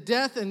 and the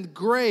death and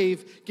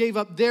grave gave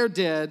up their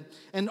dead.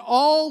 And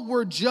all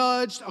were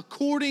judged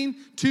according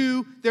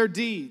to their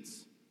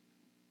deeds.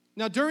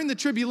 Now, during the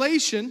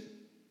tribulation,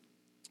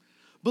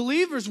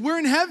 believers, we're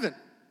in heaven.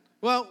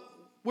 Well,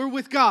 we're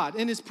with God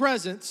in His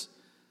presence.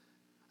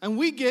 And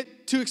we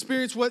get to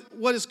experience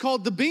what is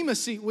called the Bema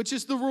seat, which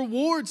is the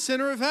reward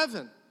center of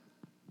heaven.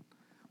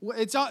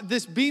 It's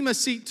this Bema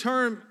seat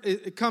term,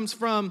 it comes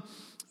from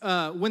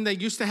when they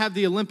used to have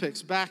the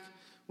Olympics. Back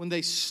when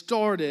they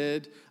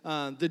started,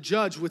 the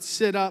judge would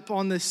sit up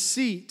on the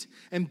seat,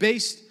 and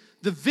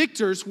the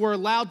victors were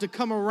allowed to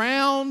come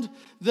around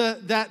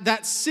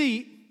that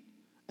seat,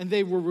 and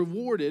they were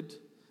rewarded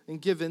and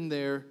given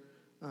their,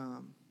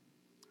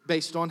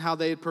 based on how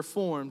they had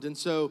performed. And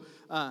so,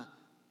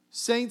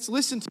 saints,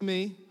 listen to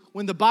me.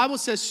 When the Bible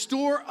says,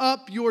 store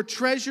up your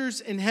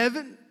treasures in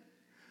heaven,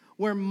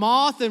 where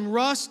moth and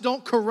rust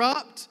don't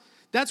corrupt,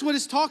 that's what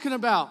it's talking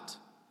about.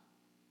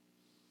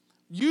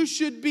 You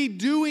should be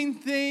doing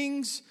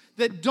things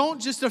that don't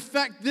just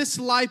affect this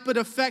life, but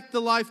affect the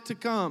life to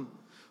come.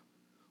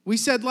 We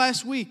said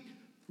last week,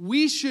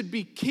 we should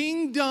be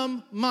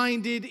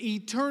kingdom-minded,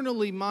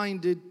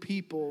 eternally-minded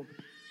people.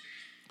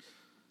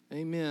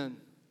 Amen.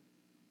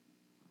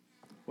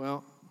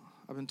 Well,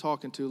 I've been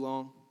talking too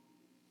long.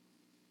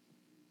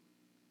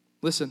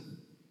 Listen,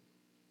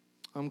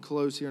 I'm going to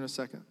close here in a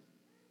second.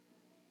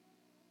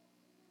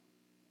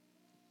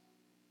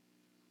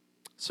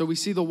 So we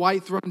see the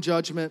white throne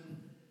judgment.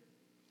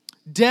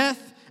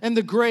 Death and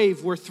the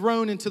grave were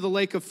thrown into the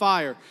lake of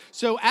fire.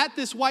 So at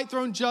this white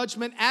throne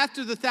judgment,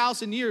 after the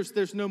 1,000 years,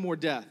 there's no more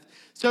death.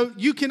 So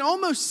you can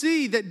almost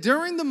see that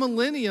during the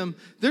millennium,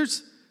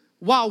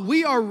 while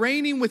we are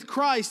reigning with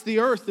Christ, the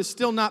earth is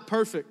still not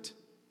perfect.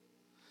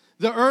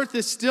 The earth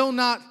is still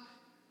not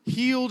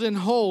healed and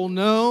whole.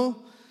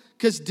 No,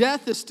 because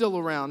death is still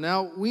around.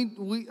 Now,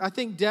 I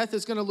think death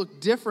is going to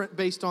look different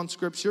based on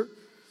Scripture.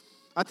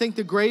 I think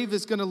the grave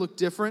is going to look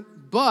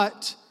different,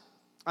 but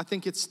I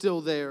think it's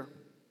still there.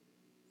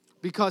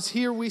 Because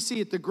here we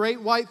see at the great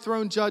white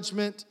throne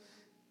judgment,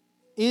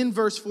 in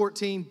verse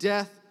 14,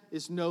 death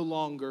is no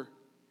longer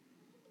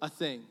a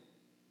thing.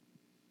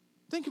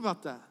 Think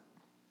about that.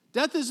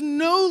 Death is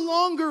no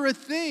longer a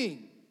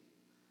thing.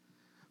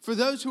 For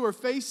those who are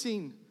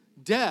facing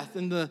death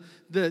and the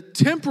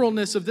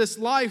temporalness of this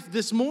life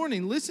this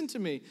morning, listen to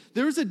me.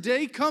 There is a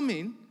day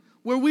coming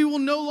where we will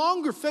no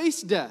longer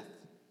face death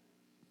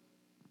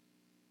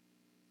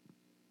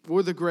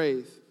or the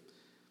grave.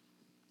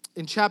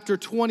 In chapter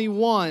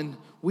 21,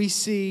 we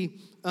see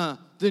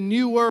the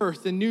new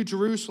earth and new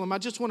Jerusalem. I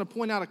just want to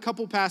point out a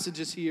couple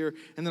passages here,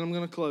 and then I'm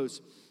going to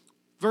close.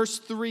 Verse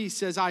 3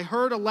 says, I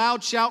heard a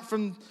loud shout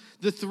from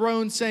the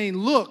throne saying,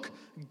 look,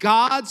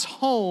 God's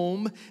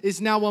home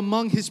is now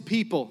among His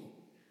people.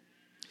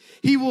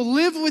 He will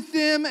live with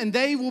them, and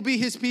they will be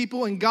His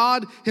people, and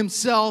God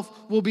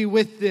Himself will be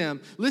with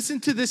them.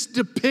 Listen to this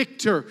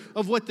depictor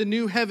of what the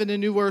new heaven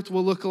and new earth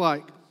will look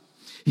like.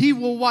 He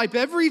will wipe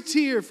every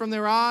tear from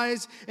their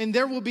eyes, and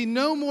there will be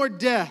no more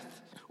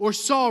death or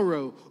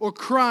sorrow or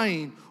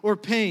crying or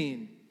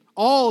pain.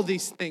 All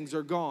these things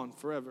are gone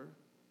forever.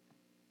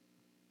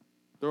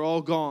 They're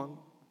all gone.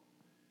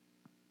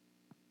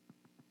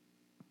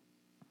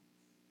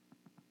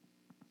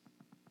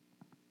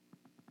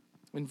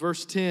 In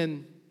verse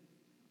 10,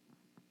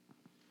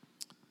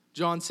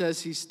 John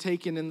says He's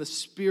taken in the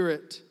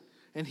Spirit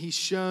and He's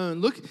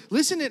shown.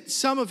 Listen at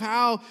some of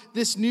how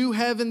this new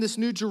heaven, this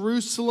new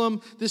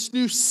Jerusalem, this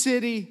new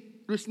city,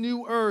 this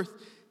new earth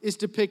is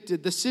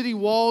depicted. The city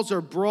walls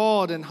are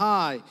broad and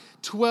high.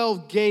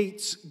 12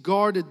 gates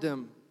guarded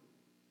them.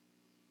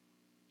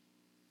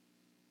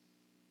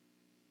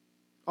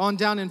 On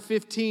down in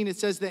 15, it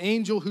says, the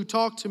angel who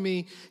talked to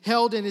me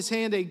held in his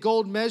hand a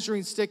gold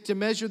measuring stick to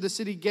measure the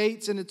city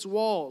gates and its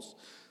walls.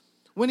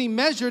 When he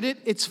measured it,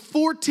 it's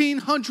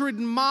 1,400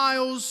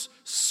 miles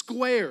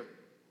square.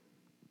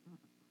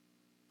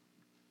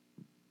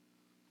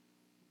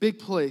 Big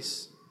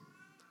place.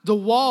 The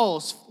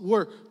walls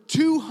were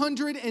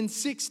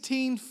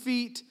 216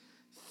 feet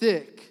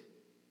thick.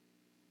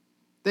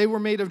 They were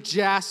made of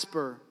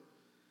jasper,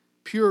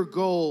 pure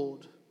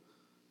gold,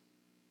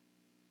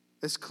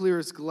 as clear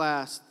as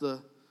glass.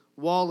 The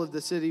wall of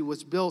the city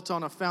was built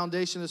on a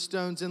foundation of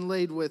stones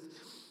inlaid with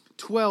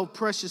 12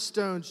 precious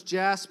stones,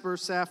 jasper,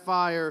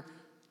 sapphire,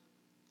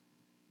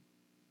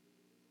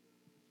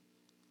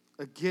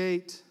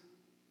 agate,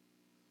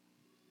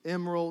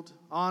 emerald,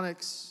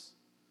 onyx,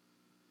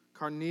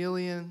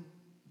 carnelian,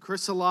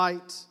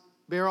 chrysolite,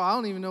 beryl. I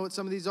don't even know what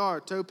some of these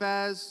are.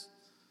 Topaz,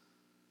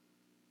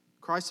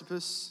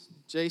 chrysoprase,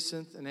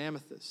 jacinth, and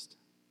amethyst.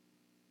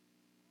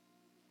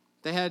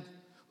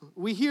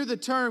 We hear the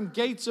term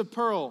gates of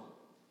pearl,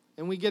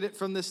 and we get it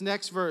from this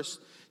next verse.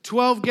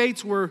 12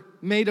 gates were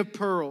made of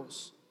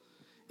pearls,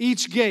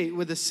 each gate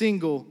with a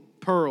single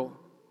pearl.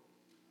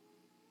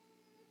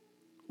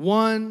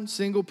 One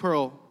single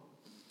pearl.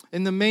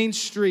 In the main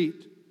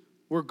street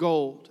were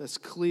gold, as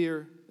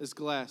clear as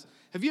glass.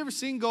 Have you ever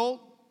seen gold?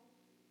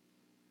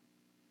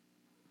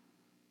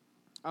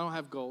 I don't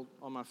have gold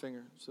on my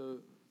finger, so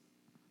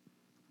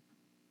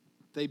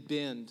they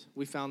bend.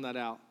 We found that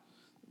out.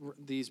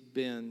 These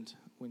bend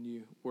when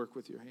you work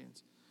with your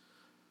hands.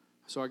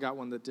 So I got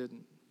one that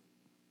didn't.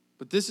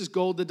 But this is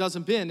gold that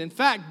doesn't bend. In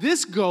fact,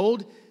 this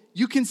gold,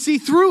 you can see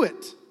through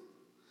it.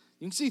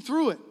 You can see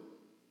through it.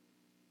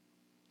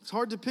 It's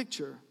hard to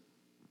picture.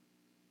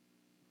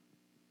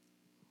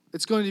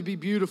 It's going to be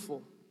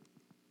beautiful.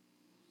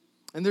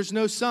 And there's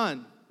no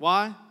sun.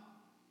 Why?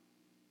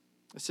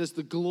 It says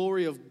the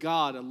glory of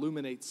God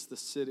illuminates the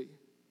city.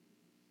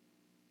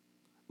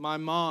 My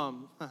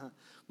mom,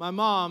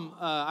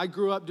 I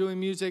grew up doing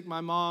music. My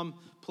mom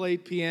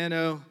played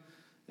piano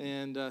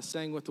and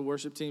sang with the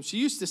worship team. She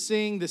used to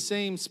sing the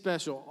same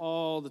special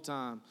all the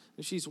time.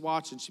 If she's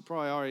watching, she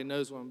probably already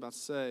knows what I'm about to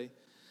say.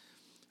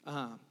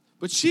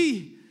 But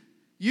she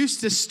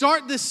used to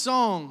start this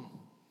song,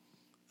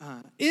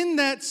 in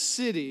that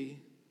city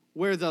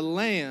where the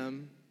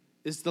Lamb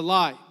is the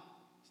light.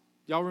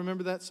 Y'all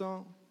remember that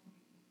song?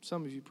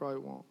 Some of you probably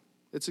won't.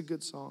 It's a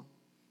good song.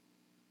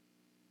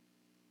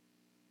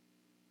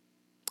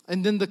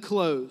 And then the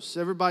close.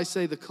 Everybody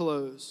say the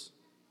close.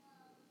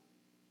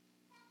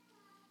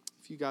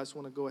 If you guys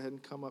want to go ahead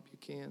and come up, you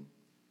can.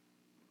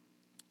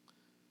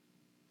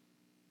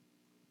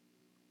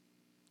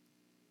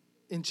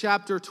 In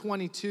chapter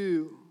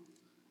 22,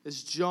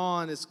 as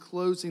John is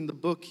closing the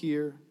book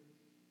here,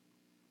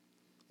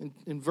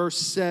 in verse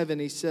 7,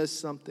 he says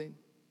something.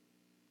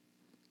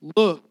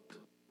 Look,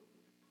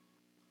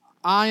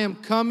 I am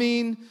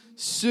coming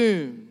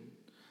soon.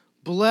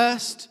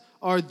 Blessed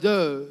are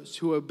those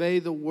who obey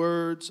the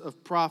words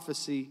of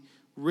prophecy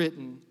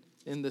written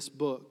in this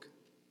book.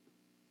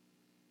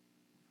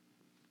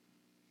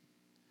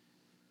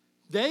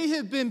 They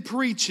have been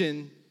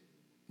preaching,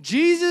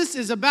 Jesus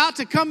is about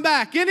to come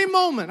back any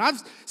moment.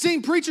 I've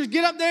seen preachers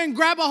get up there and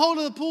grab a hold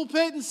of the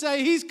pulpit and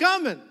say, he's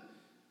coming.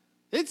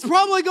 It's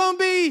probably going to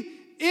be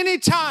any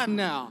time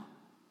now.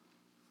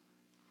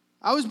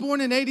 I was born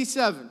in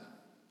 87.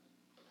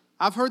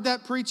 I've heard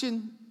that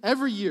preaching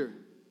every year.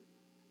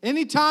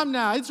 Any time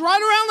now. It's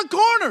right around the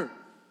corner.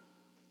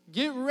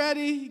 Get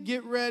ready,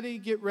 get ready,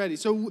 get ready.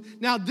 So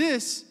now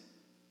this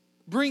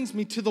brings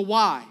me to the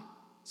why.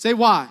 Say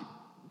why.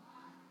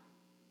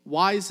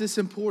 Why is this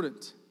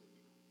important?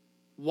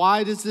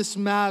 Why does this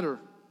matter?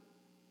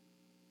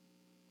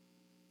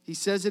 He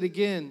says it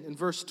again in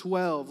verse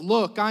 12.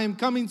 Look, I am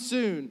coming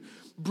soon,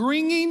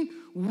 bringing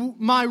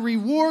my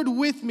reward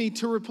with me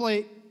to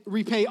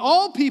repay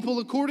all people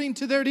according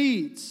to their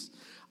deeds.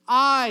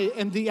 I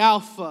am the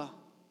Alpha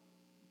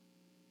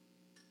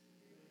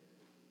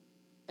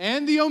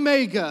and the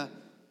Omega,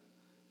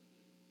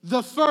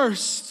 the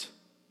first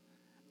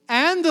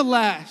and the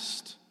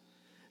last,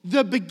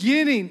 the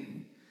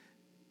beginning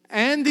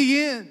and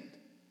the end.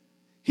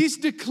 He's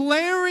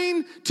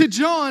declaring to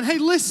John, hey,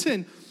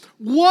 listen,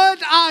 what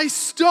I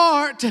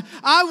start,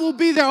 I will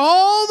be there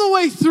all the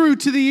way through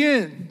to the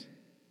end.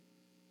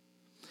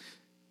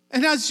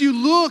 And as you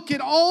look at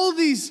all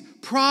these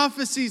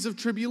prophecies of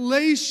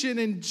tribulation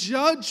and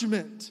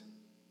judgment,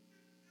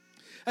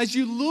 as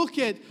you look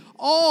at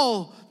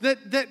all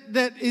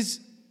that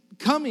is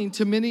coming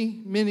to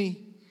many, many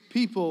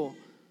people,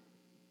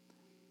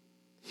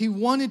 he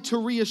wanted to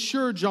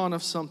reassure John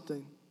of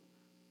something.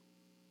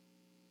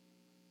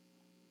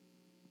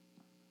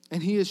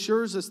 And he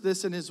assures us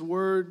this in his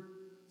word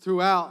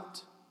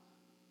throughout.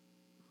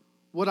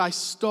 What I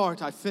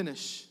start, I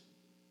finish.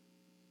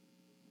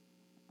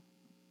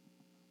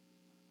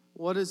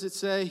 What does it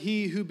say?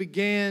 He who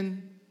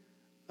began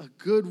a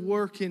good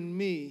work in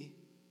me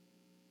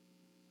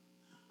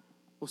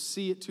will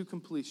see it to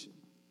completion.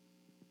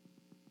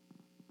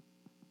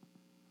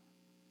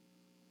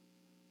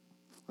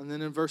 And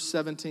then in verse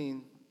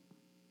 17,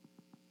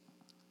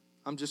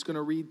 I'm just going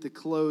to read the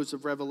close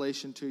of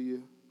Revelation to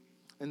you.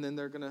 And then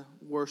they're going to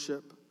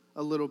worship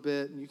a little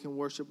bit, and you can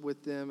worship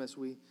with them as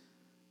we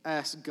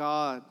ask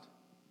God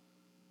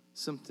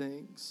some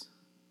things.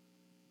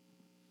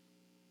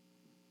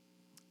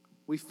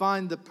 We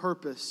find the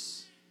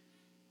purpose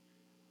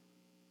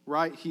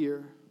right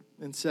here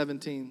in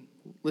 17.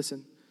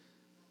 Listen.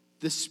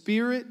 The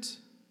Spirit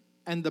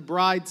and the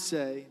bride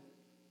say,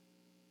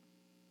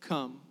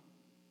 come.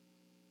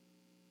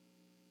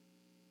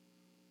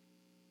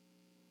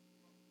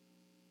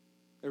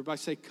 Everybody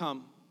say,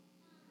 come.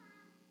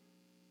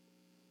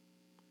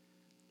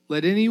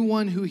 Let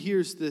anyone who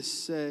hears this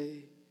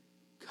say,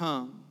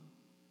 come.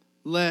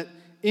 Let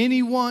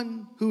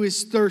anyone who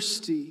is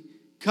thirsty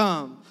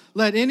come.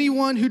 Let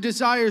anyone who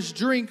desires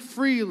drink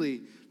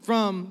freely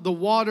from the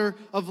water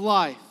of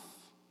life.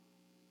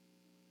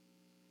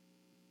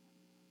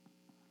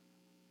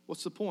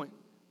 What's the point?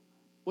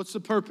 What's the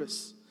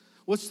purpose?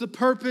 What's the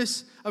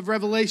purpose of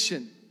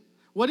Revelation?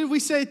 What did we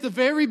say at the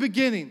very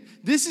beginning?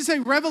 This is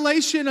a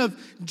revelation of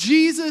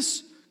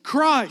Jesus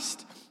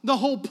Christ. The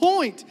whole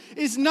point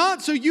is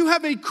not so you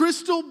have a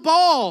crystal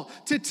ball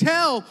to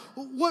tell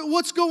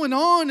what's going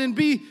on and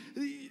be.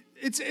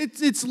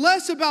 It's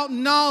less about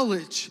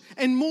knowledge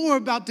and more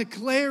about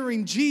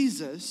declaring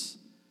Jesus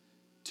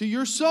to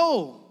your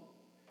soul.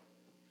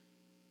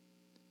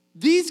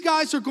 These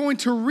guys are going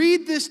to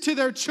read this to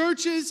their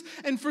churches,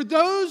 and for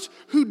those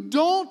who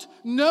don't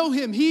know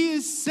him, he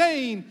is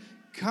saying,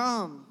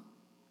 come.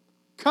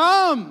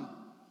 Come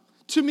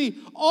to me,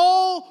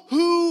 all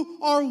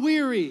who are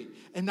weary,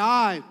 and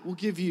I will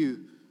give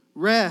you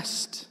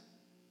rest.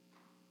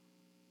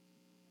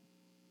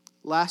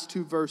 Last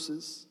two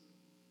verses.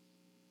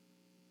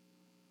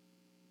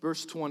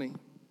 Verse 20.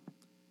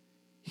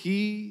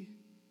 He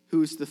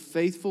who is the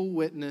faithful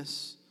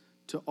witness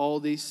to all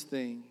these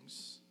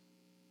things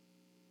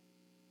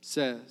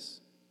says,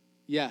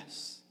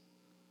 yes,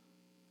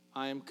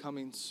 I am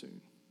coming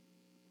soon.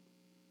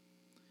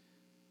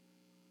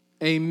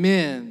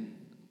 Amen.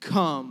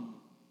 Come,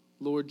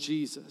 Lord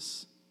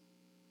Jesus.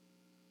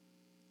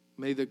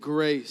 May the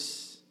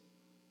grace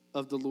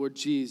of the Lord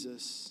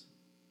Jesus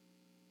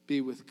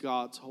be with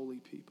God's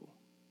holy people.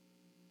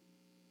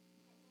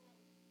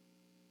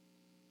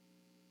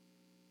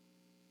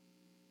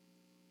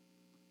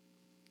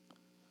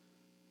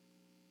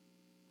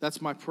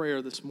 That's my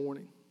prayer this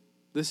morning.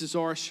 This is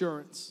our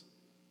assurance.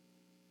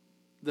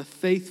 The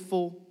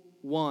faithful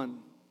one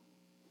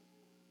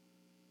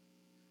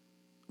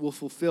will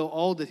fulfill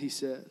all that he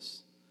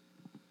says.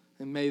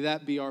 And may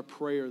that be our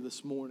prayer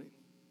this morning.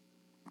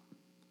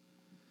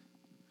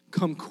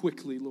 Come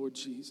quickly, Lord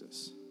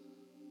Jesus.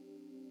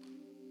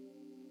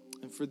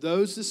 And for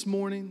those this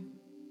morning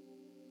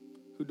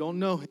who don't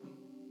know him,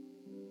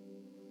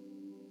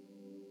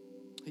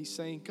 he's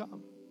saying,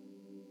 come.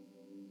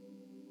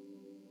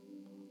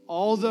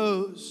 All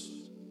those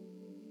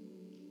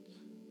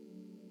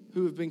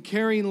who have been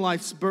carrying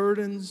life's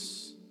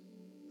burdens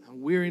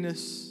and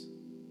weariness.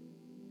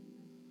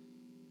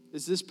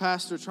 Is this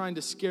pastor trying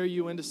to scare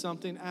you into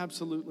something?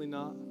 Absolutely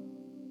not.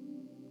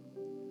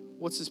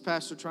 What's this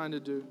pastor trying to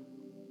do?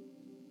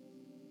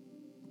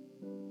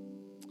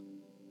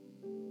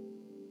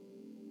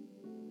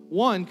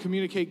 One,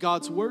 communicate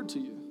God's word to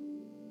you.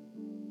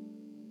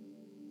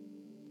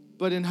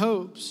 But in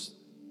hopes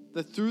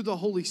that through the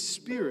Holy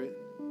Spirit,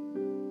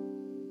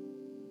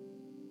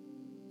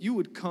 you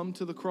would come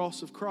to the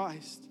cross of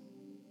Christ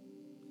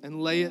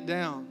and lay it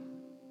down.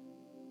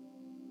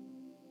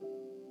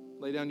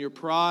 Lay down your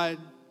pride.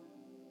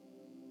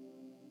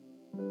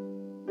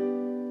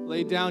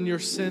 Lay down your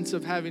sense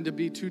of having to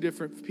be two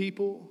different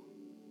people.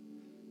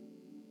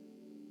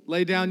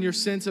 Lay down your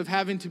sense of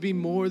having to be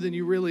more than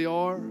you really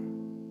are.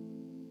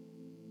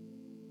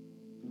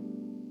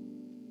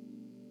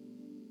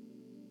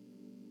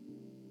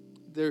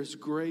 There's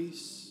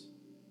grace.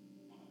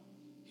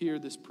 Hear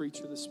this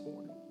preacher this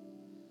morning.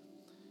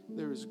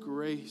 There is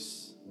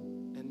grace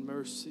and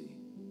mercy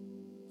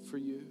for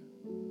you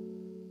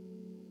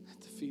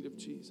at the feet of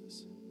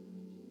Jesus.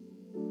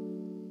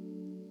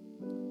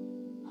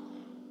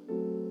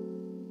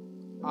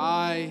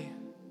 I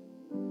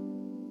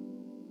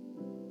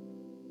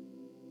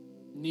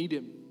need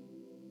him.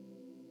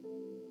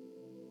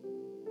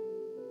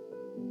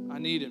 I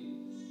need him.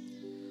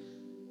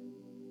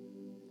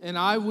 And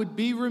I would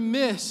be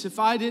remiss if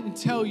I didn't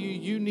tell you,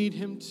 you need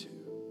him too.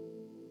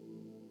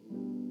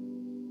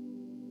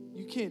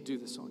 You can't do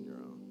this on your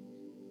own.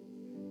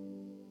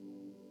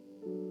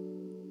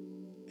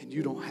 And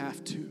you don't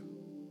have to.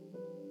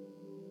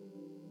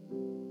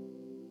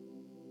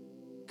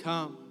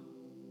 Come.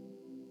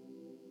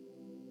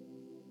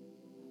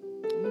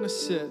 I'm going to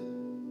sit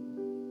and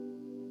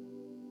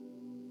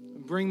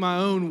bring my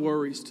own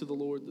worries to the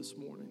Lord this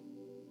morning.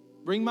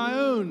 Bring my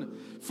own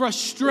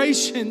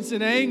frustrations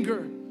and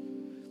anger.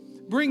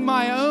 Bring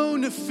my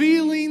own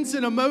feelings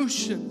and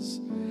emotions.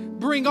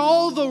 Bring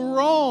all the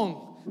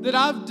wrong that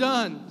I've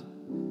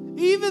done,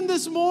 even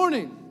this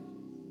morning,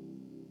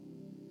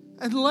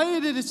 and lay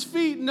it at his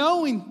feet,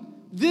 knowing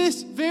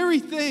This very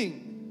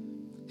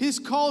thing, his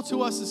call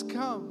to us has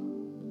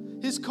come.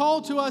 His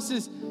call to us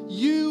is,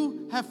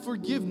 you have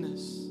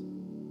forgiveness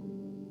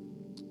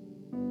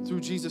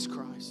through Jesus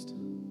Christ.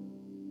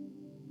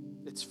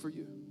 It's for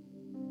you.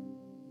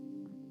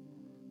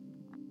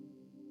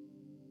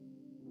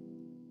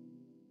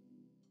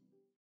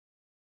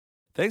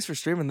 Thanks for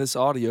streaming this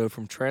audio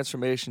from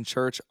Transformation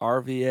Church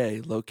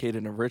RVA,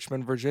 located in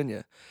Richmond,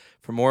 Virginia.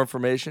 For more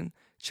information,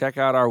 check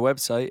out our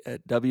website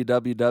at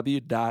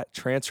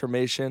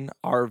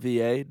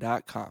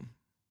www.transformationrva.com.